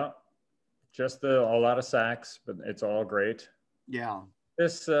 Yeah. Just a lot of sax, but it's all great. Yeah.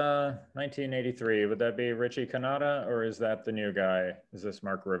 This 1983, would that be Richie Cannata, or is that the new guy? Is this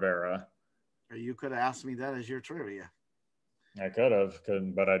Mark Rivera? Or you could have asked me that as your trivia. I could have,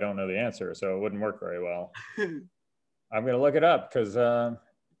 but I don't know the answer, so it wouldn't work very well. I'm going to look it up because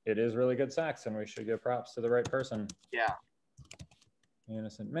it is really good sax, and we should give props to the right person. Yeah.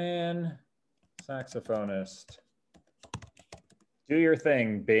 Innocent Man, saxophonist. Do your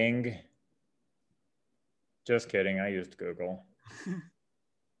thing, Bing. Just kidding, I used Google.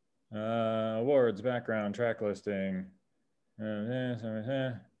 Awards, background, track listing.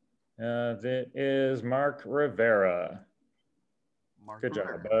 It is Mark Rivera. Good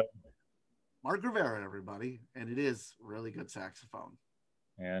job, bud. Mark Rivera, everybody. And it is really good saxophone.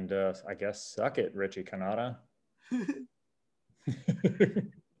 And I guess suck it, Richie Cannata.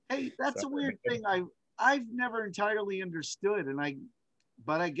 Hey, that's a weird thing. I've never entirely understood,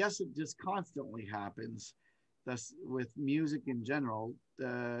 but I guess it just constantly happens. That's with music in general.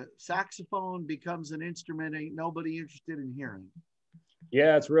 The saxophone becomes an instrument ain't nobody interested in hearing.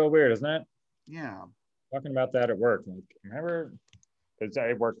 Yeah, it's real weird, isn't it? Yeah. Talking about that at work. Like, remember, because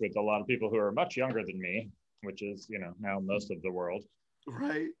I work with a lot of people who are much younger than me, which is, now most of the world.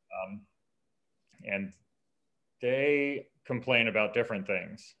 Right. And they complain about different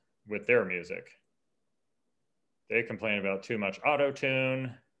things with their music. They complain about too much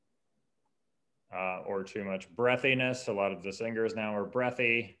auto-tune or too much breathiness. A lot of the singers now are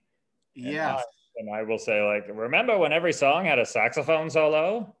breathy. Yes. And I will say, like, remember when every song had a saxophone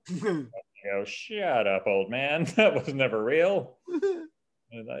solo? Go, shut up, old man. That was never real.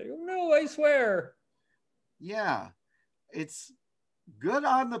 And I go, no, I swear. Yeah. It's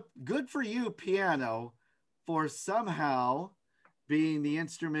good for you, piano, for somehow being the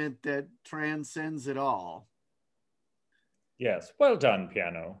instrument that transcends it all. Yes. Well done,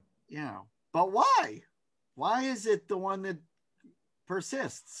 piano. Yeah. But why? Why is it the one that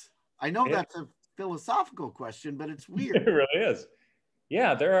persists? I know that's a philosophical question, but it's weird. It really is.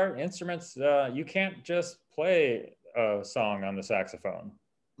 Yeah, there are instruments. You can't just play a song on the saxophone.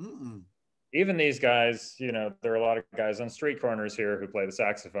 Mm-mm. Even these guys, there are a lot of guys on street corners here who play the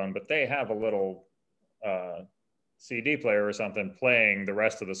saxophone, but they have a little CD player or something playing the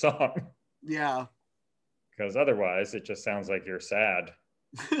rest of the song. Yeah. Because otherwise, it just sounds like you're sad.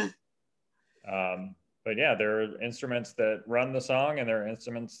 But yeah, there are instruments that run the song, and there are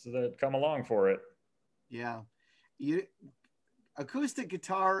instruments that come along for it. Yeah. Acoustic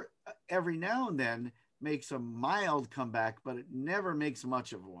guitar every now and then makes a mild comeback, but it never makes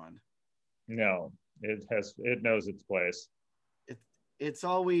much of one. No, it knows its place. It's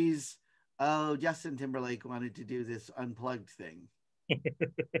always, oh, Justin Timberlake wanted to do this unplugged thing.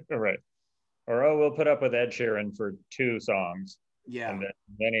 Right. Or, oh, we'll put up with Ed Sheeran for 2 songs. Yeah. And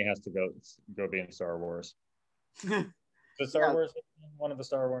then he has to go be in Star Wars. The Star Wars, one of the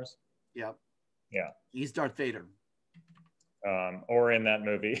Star Wars. Yep. Yeah. He's Darth Vader. Or in that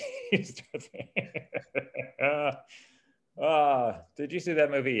movie, he's Darth Vader. Did you see that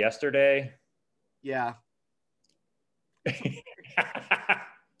movie Yesterday? Yeah.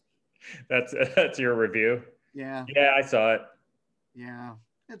 That's your review. Yeah. Yeah, I saw it. Yeah.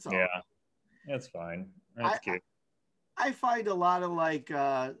 It's all. Yeah. It's fine. That's cute. I find a lot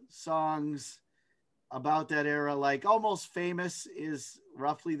of songs about that era, like Almost Famous is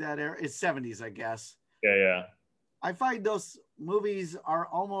roughly that era. It's 70s, I guess. Yeah. I find those movies are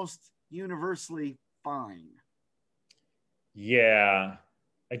almost universally fine. Yeah.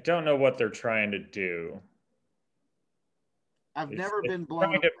 I don't know what they're trying to do. I've never been blown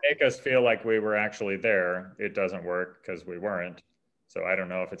trying to make us feel like we were actually there. It doesn't work because we weren't. So I don't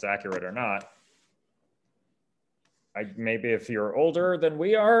know if it's accurate or not. Maybe if you're older than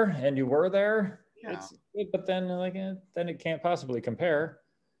we are and you were there, it's good, but then then it can't possibly compare.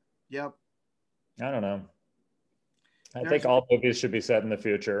 Yep. I don't know. I think all movies should be set in the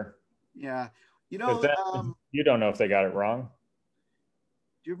future. Yeah. You don't know if they got it wrong.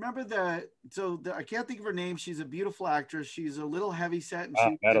 Do you remember I can't think of her name. She's a beautiful actress. She's a little heavy set.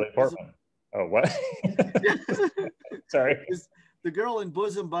 And Natalie Portman. Oh, what? Sorry. The girl in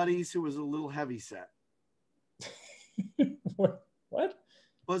Bosom Buddies who was a little heavy set. What?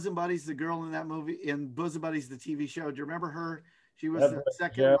 Bosom Buddies, the girl in that movie, in Bosom Buddies, the TV show. Do you remember her? She was That the boy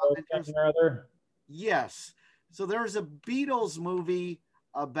second Joe love interest. something or other? Yes. So there's a Beatles movie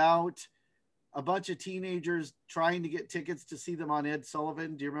about a bunch of teenagers trying to get tickets to see them on Ed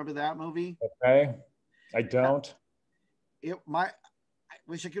Sullivan. Do you remember that movie? Okay. I don't. I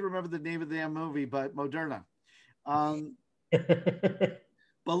wish I could remember the name of the damn movie, but Moderna.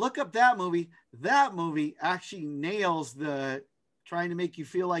 But look up that movie. That movie actually nails the trying to make you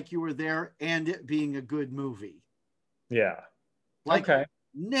feel like you were there and it being a good movie. Yeah. Like, okay.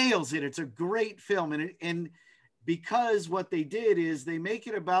 Nails it. It's a great film. And because what they did is they make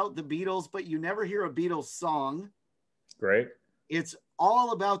it about the Beatles, but you never hear a Beatles song. Great. It's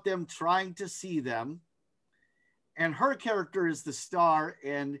all about them trying to see them. And her character is the star.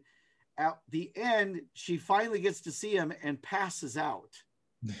 And at the end, she finally gets to see him and passes out.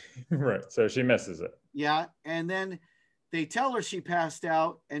 Right. So she misses it. Yeah. And then they tell her she passed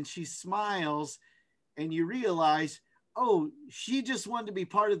out and she smiles and you realize, oh, she just wanted to be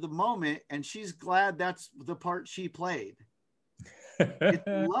part of the moment and she's glad that's the part she played. It's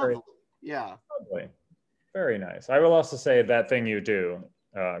lovely. Yeah. Lovely. Very nice. I will also say That Thing You Do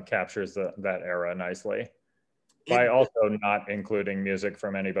captures that era nicely by also not including music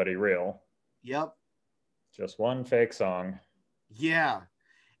from anybody real. Yep. Just one fake song. Yeah.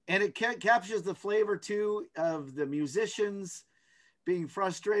 And it captures the flavor too of the musicians being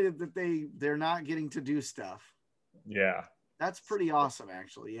frustrated that they're not getting to do stuff. Yeah. That's pretty awesome,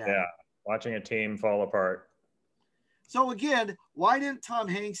 actually. Yeah. Yeah. Watching a team fall apart. So again, why didn't Tom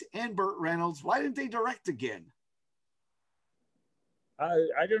Hanks and Burt Reynolds, why didn't they direct again?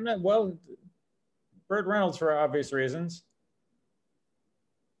 I don't know. Well, Burt Reynolds for obvious reasons.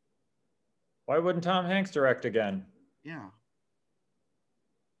 Why wouldn't Tom Hanks direct again? Yeah.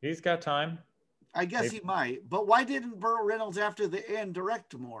 He's got time. I guess he might. But why didn't Burt Reynolds after the end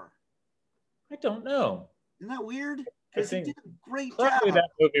direct more? I don't know. Isn't that weird? Because he did a great probably job. That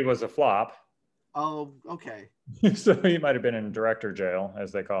movie was a flop. Oh, okay. So he might have been in director jail,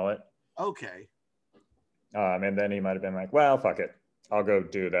 as they call it. Okay. And then he might have been like, well, fuck it. I'll go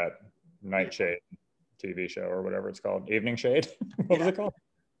do that Nightshade TV show or whatever it's called. Evening Shade? What was it called?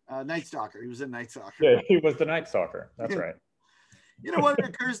 Night Stalker. He was in Night Stalker. Yeah, he was the Night Stalker. That's right. You know what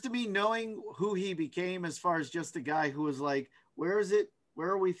occurs to me, knowing who he became as far as just a guy who was like, where is it?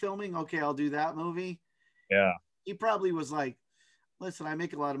 Where are we filming? Okay, I'll do that movie. Yeah. He probably was like, listen, I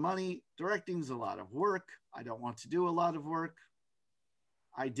make a lot of money. Directing's a lot of work. I don't want to do a lot of work.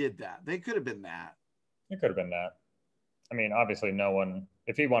 I did that. They could have been that. It could have been that. I mean, obviously no one,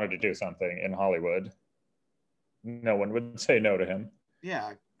 if he wanted to do something in Hollywood, no one would say no to him.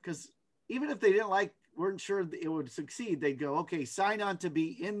 Yeah, because even if they weren't sure it would succeed, they'd go, okay, sign on to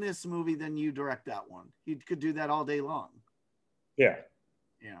be in this movie, then you direct that one. He could do that all day long. Yeah.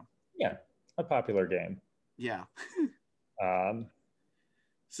 Yeah. Yeah. A popular game. Yeah.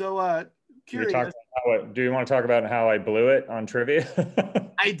 So curious. Do you want to talk about how I blew it on trivia?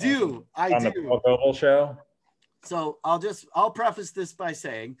 I do. On the Paul Goebel show. So I'll preface this by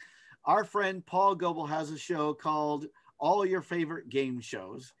saying our friend Paul Goebel has a show called All Your Favorite Game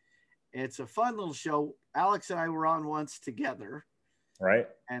Shows. It's a fun little show. Alex and I were on once together. Right.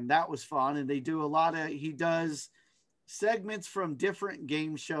 And that was fun. And he does segments from different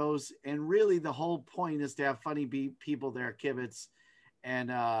game shows. And really the whole point is to have funny people there, kibitz, and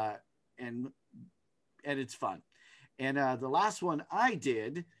it's fun. And the last one I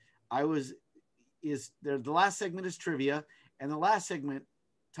did, the last segment is trivia. And the last segment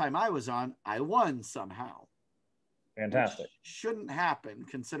time I was on, I won somehow. Fantastic. Which shouldn't happen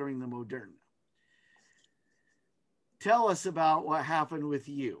considering the Moderna. Tell us about what happened with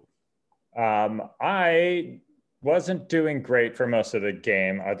you. I wasn't doing great for most of the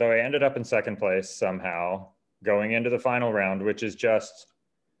game, although I ended up in second place somehow going into the final round, which is just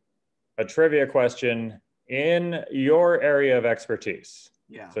a trivia question in your area of expertise.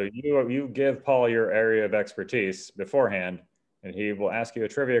 Yeah. So you give Paul your area of expertise beforehand, and he will ask you a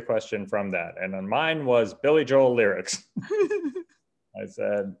trivia question from that. And then mine was Billy Joel lyrics. I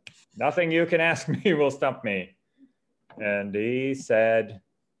said, nothing you can ask me will stump me. And he said,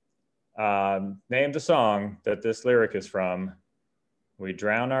 name the song that this lyric is from. We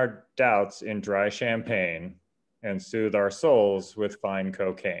drown our doubts in dry champagne and soothe our souls with fine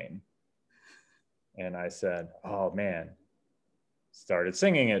cocaine. And I said, oh man, started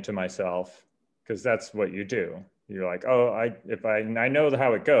singing it to myself because that's what you do. You're like, oh, I know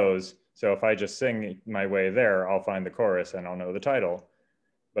how it goes. So if I just sing my way there, I'll find the chorus and I'll know the title.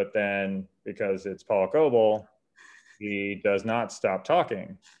 But then because it's Paul Goebel, he does not stop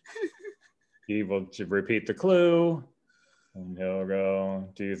talking. He will repeat the clue. And he'll go,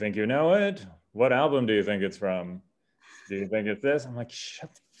 do you think you know it? What album do you think it's from? Do you think it's this? I'm like,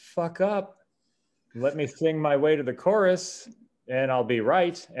 shut the fuck up. Let me sing my way to the chorus and I'll be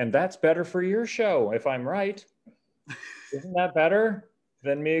right. And that's better for your show if I'm right. Isn't that better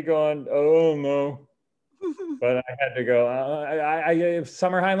than me going, oh no? But I had to go, I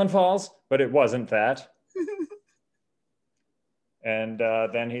Summer Highland Falls, but it wasn't that. And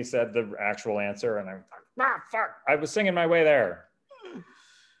then he said the actual answer, and I'm like, fuck, I was singing my way there.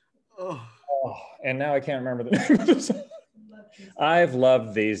 Oh. Oh, and now I can't remember the name of the song. I've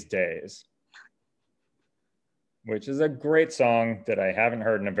Loved These Days, which is a great song that I haven't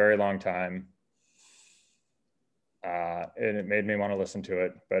heard in a very long time. And it made me want to listen to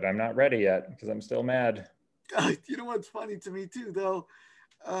it, but I'm not ready yet because I'm still mad. You know what's funny to me too, though?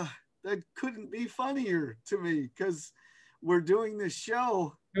 That couldn't be funnier to me because we're doing this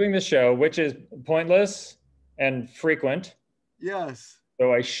show. Doing the show, which is pointless and frequent. Yes.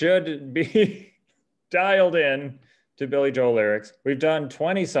 So I should be dialed in to Billy Joel lyrics. We've done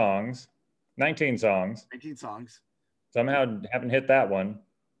 20 songs, 19 songs. 19 songs. Somehow haven't hit that one.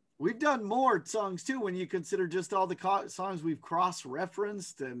 We've done more songs too when you consider just all the songs we've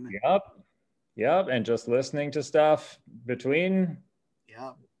cross-referenced. And Yep. And just listening to stuff between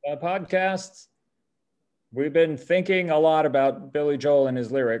podcasts. We've been thinking a lot about Billy Joel and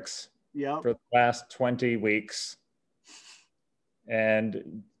his lyrics for the last 20 weeks.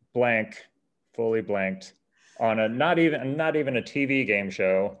 And fully blanked on a not even a TV game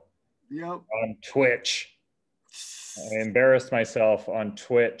show. On Twitch. I embarrassed myself on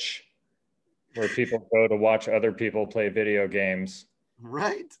Twitch, where people go to watch other people play video games.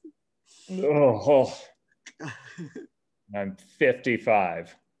 Right. Oh. I'm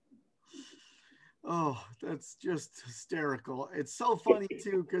 55. Oh, that's just hysterical. It's so funny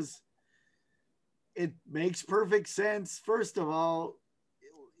too, because it makes perfect sense. First of all,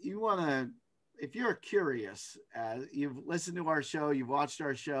 if you're curious, you've listened to our show, you've watched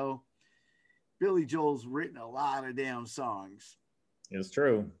our show, Billy Joel's written a lot of damn songs. It's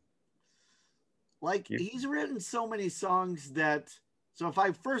true. Like he's written so many songs that, so if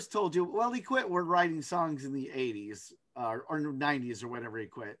I first told you, well, he quit writing songs in the 80s or 90s or whatever he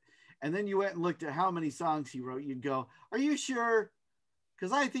quit. And then you went and looked at how many songs he wrote, you'd go, are you sure?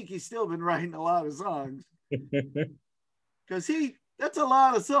 Because I think he's still been writing a lot of songs. Because that's a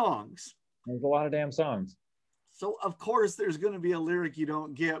lot of songs. There's a lot of damn songs. So, of course, there's going to be a lyric you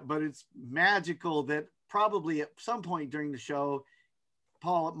don't get, but it's magical that probably at some point during the show,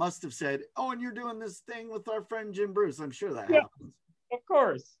 Paul must have said, oh, and you're doing this thing with our friend Jim Bruce. I'm sure that happens. Of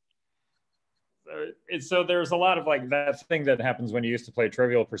course. So there's a lot of like that thing that happens when you used to play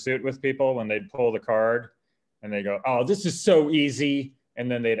Trivial Pursuit with people when they'd pull the card and they go, oh, this is so easy. And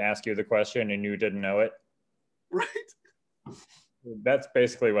then they'd ask you the question and you didn't know it. Right. That's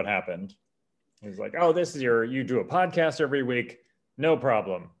basically what happened. He's like, oh, you do a podcast every week. No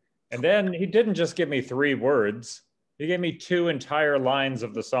problem. And then he didn't just give me 3 words. He gave me 2 entire lines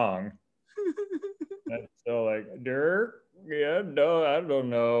of the song. And so like, no, I don't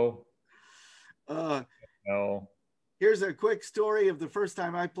know. No. Here's a quick story of the first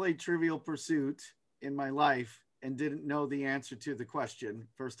time I played Trivial Pursuit in my life and didn't know the answer to the question.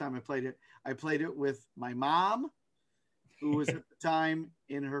 First time I played it with my mom, who was at the time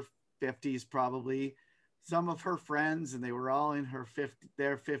in her 50s probably, some of her friends, and they were all in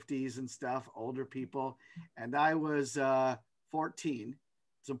their 50s and stuff, older people, and I was 14.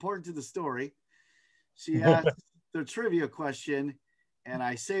 It's important to the story. She asked the trivia question, and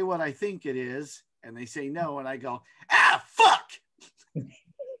I say what I think it is, and they say no, and I go, fuck!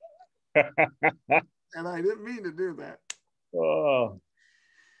 And I didn't mean to do that. Oh,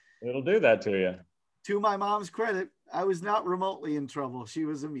 it'll do that to you. To my mom's credit, I was not remotely in trouble. She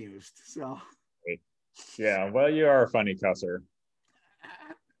was amused. So, yeah, well, you are a funny cusser.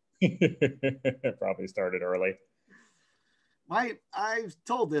 Probably started early. I've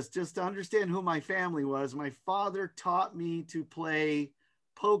told this just to understand who my family was. My father taught me to play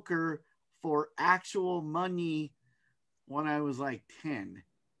poker for actual money when I was like 10.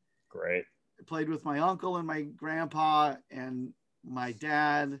 Great. I played with my uncle and my grandpa and my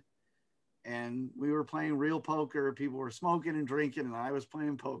dad, and we were playing real poker. People were smoking and drinking, and I was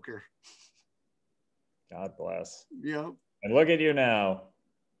playing poker. God bless. Yep. And look at you now.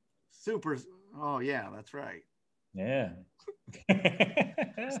 Super. Oh, yeah, that's right. Yeah.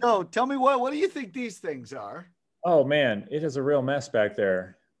 So tell me, what do you think these things are? Oh, man, it is a real mess back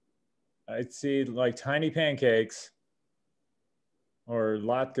there. I'd see like tiny pancakes or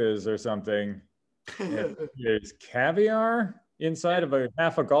latkes or something. There's caviar inside of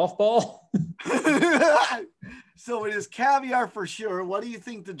half a golf ball. So it is caviar for sure. What do you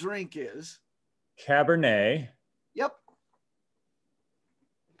think the drink is? Cabernet. Yep.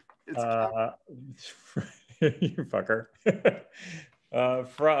 It's You fucker.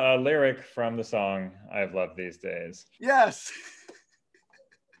 From a lyric from the song "I've Loved These Days." yes.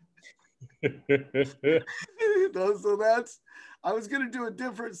 So that's, I was going to do a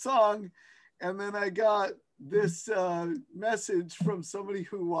different song, and then I got this message from somebody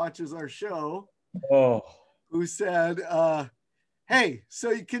who watches our show. Oh, who said, hey,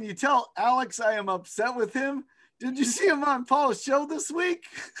 so can you tell Alex I am upset with him? Did you see him on Paul's show this week?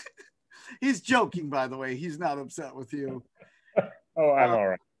 He's joking, by the way. He's not upset with you. oh, I'm all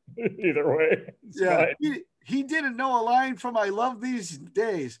right. Either way, yeah, he didn't know a line from I Love These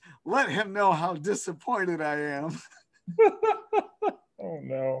Days. Let him know how disappointed I am. Oh,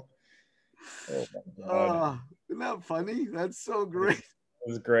 no. Oh, my God. Isn't that funny? That's so great. It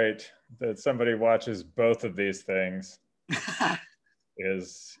was great that somebody watches both of these things.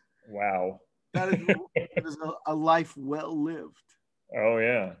 Is wow. That is a life well lived. Oh,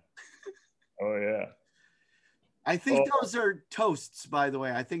 yeah. Oh, yeah. I think those are toasts, by the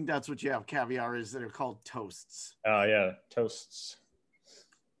way. I think that's what you have. Caviar is that are called toasts. Oh, yeah. Toasts.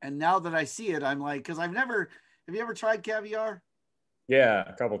 And now that I see it, I'm like, because have you ever tried caviar? Yeah,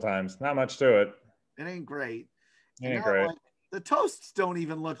 a couple times. Not much to it. It ain't great. It ain't great. Like, the toasts don't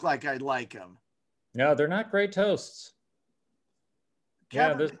even look like I'd like them. No, they're not great toasts.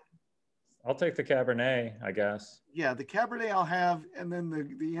 Cabernet, yeah, I'll take the Cabernet, I guess. Yeah, the Cabernet I'll have, and then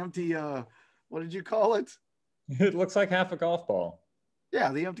the empty, what did you call it? It looks like half a golf ball.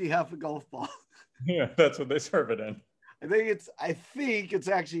 Yeah, the empty half a golf ball. Yeah, that's what they serve it in. I think it's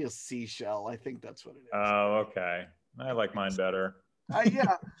actually a seashell. I think that's what it is. Oh, okay. I like mine better.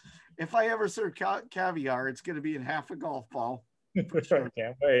 Yeah. If I ever serve caviar, it's going to be in half a golf ball. For sure.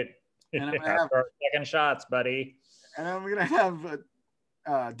 Can't wait. And I'm gonna have second shots, buddy. And I'm going to have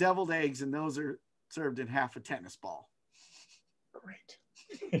deviled eggs, and those are served in half a tennis ball. Great.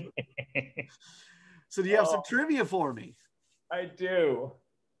 So do you have some trivia for me? I do.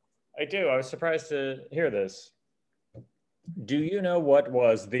 I was surprised to hear this. Do you know what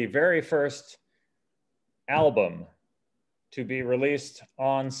was the very first album to be released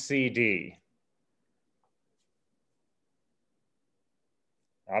on CD?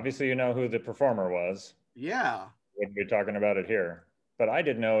 Obviously, you know who the performer was. Yeah. Wouldn't be talking about it here. But I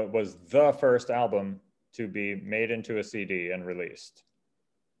didn't know it was the first album to be made into a CD and released.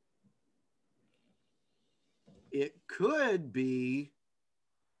 It could be.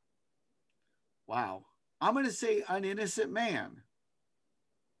 Wow. I'm going to say An Innocent Man.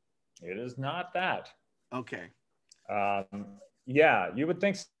 It is not that. Okay. Yeah, you would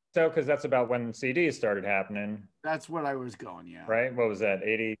think so, because that's about when CDs started happening. That's what I was going, yeah. Right? What was that,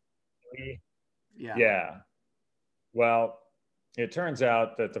 83? Yeah. Yeah. Well, it turns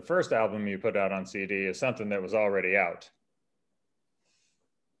out that the first album you put out on CD is something that was already out,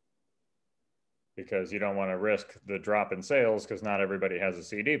 because you don't want to risk the drop in sales, because not everybody has a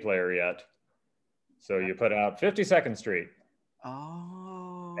CD player yet. So you put out 52nd Street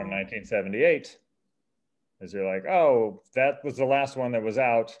from 1978. As you're like, oh, that was the last one that was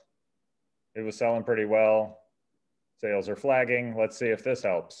out. It was selling pretty well. Sales are flagging. Let's see if this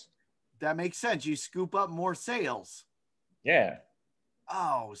helps. That makes sense. You scoop up more sales. Yeah.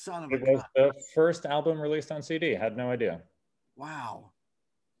 Oh, son of a gun. It was the first album released on CD. Had no idea. Wow.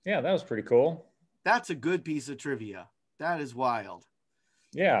 Yeah, that was pretty cool. That's a good piece of trivia. That is wild.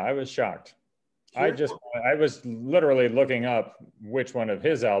 Yeah, I was shocked. I was literally looking up which one of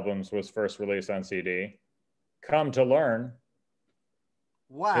his albums was first released on CD. Come to learn,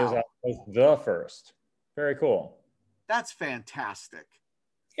 wow, his album was the first. Very cool. That's fantastic.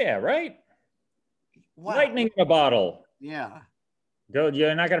 Yeah, right? Wow. Lightning in a bottle. Yeah.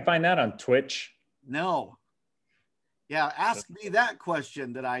 You're not going to find that on Twitch. No. Yeah, ask me that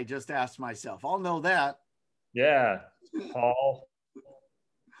question that I just asked myself. I'll know that. Yeah, Paul.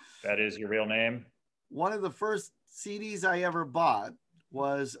 That is your real name? One of the first CDs I ever bought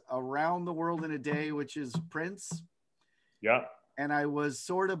was Around the World in a Day, which is Prince. Yep. And I was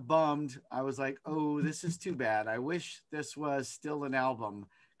sort of bummed. I was like, oh, this is too bad. I wish this was still an album,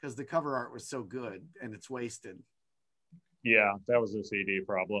 because the cover art was so good, and it's wasted. Yeah, that was a CD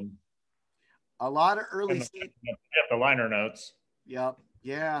problem. A lot of early CDs. The liner notes. Yep.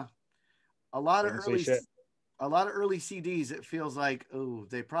 Yeah. A lot of early CDs, it feels like, oh,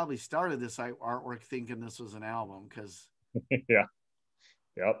 they probably started this artwork thinking this was an album, because yeah.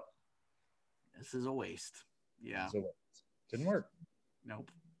 Yep. This is a waste. Yeah. Didn't work. Nope.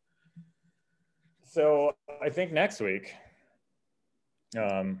 So I think next week,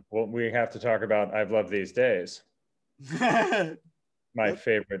 we have to talk about I've Loved These Days. My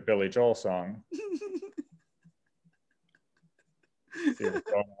favorite Billy Joel song. See what's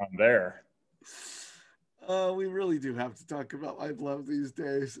going on there. We really do have to talk about I've loved these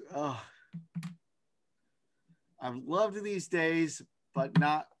days. I've loved these days, but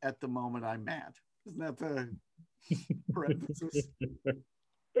not at the moment I'm mad. Isn't that the parenthesis?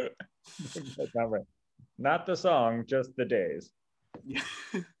 That's not right. Not the song, just the days. Yeah,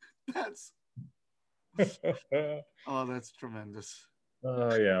 that's oh, that's tremendous.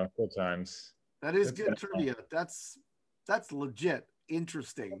 Oh yeah, good times. That is good trivia. That's legit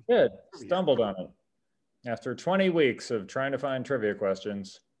interesting. Good. Trivia. Stumbled on it. After 20 weeks of trying to find trivia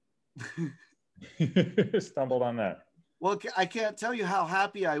questions, stumbled on that. Well, I can't tell you how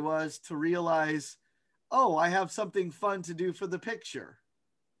happy I was to realize, oh, I have something fun to do for the picture.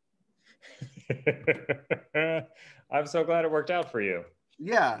 I'm so glad it worked out for you.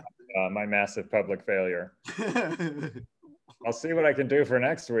 Yeah. My massive public failure. I'll see what I can do for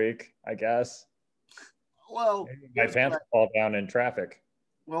next week, I guess. Well, my pants fall down in traffic.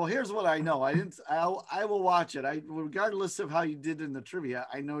 Well, here's what I know. I will watch it. Regardless of how you did in the trivia,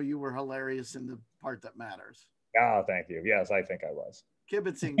 I know you were hilarious in the part that matters. Oh, thank you. Yes, I think I was.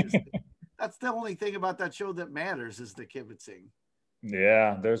 Kibitzing. That's the only thing about that show that matters is the kibitzing.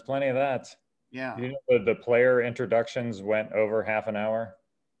 Yeah, there's plenty of that. Yeah. You know, the player introductions went over half an hour.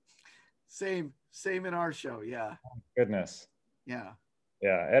 Same in our show. Yeah. Oh, goodness. Yeah.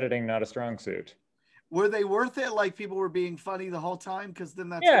 Yeah. Editing, not a strong suit. Were they worth it? Like people were being funny the whole time? Because then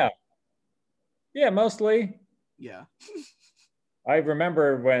that's yeah, mostly. Yeah. I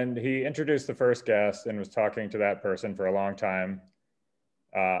remember when he introduced the first guest and was talking to that person for a long time.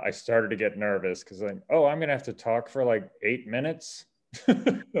 I started to get nervous because I'm going to have to talk for like 8 minutes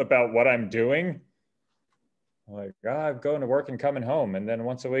about what I'm doing. Like, I'm going to work and coming home. And then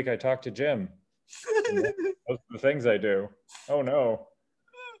once a week I talk to Jim. Those are the things I do. Oh no.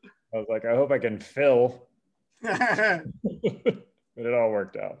 I was like, I hope I can fill. But it all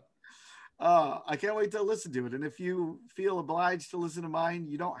worked out. I can't wait to listen to it. And if you feel obliged to listen to mine,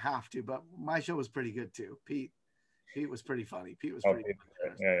 you don't have to. But my show was pretty good too. Pete was pretty funny. Pete was pretty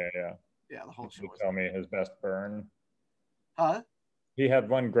funny. Yeah. Yeah, the whole show. Tell me his best burn. Huh? He had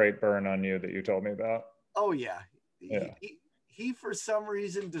one great burn on you that you told me about. Oh yeah. He for some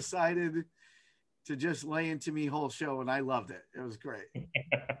reason decided to just lay into me whole show, and I loved it. It was great.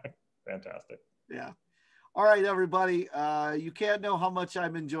 Fantastic. Yeah. All right, everybody. You can't know how much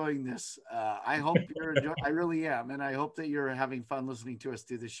I'm enjoying this. I hope you're enjoying. I really am, and I hope that you're having fun listening to us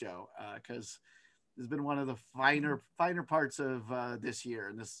do the show because this has been one of the finer parts of this year,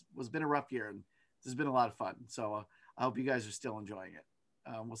 and this has been a rough year, and this has been a lot of fun. So I hope you guys are still enjoying it.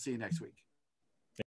 We'll see you next week.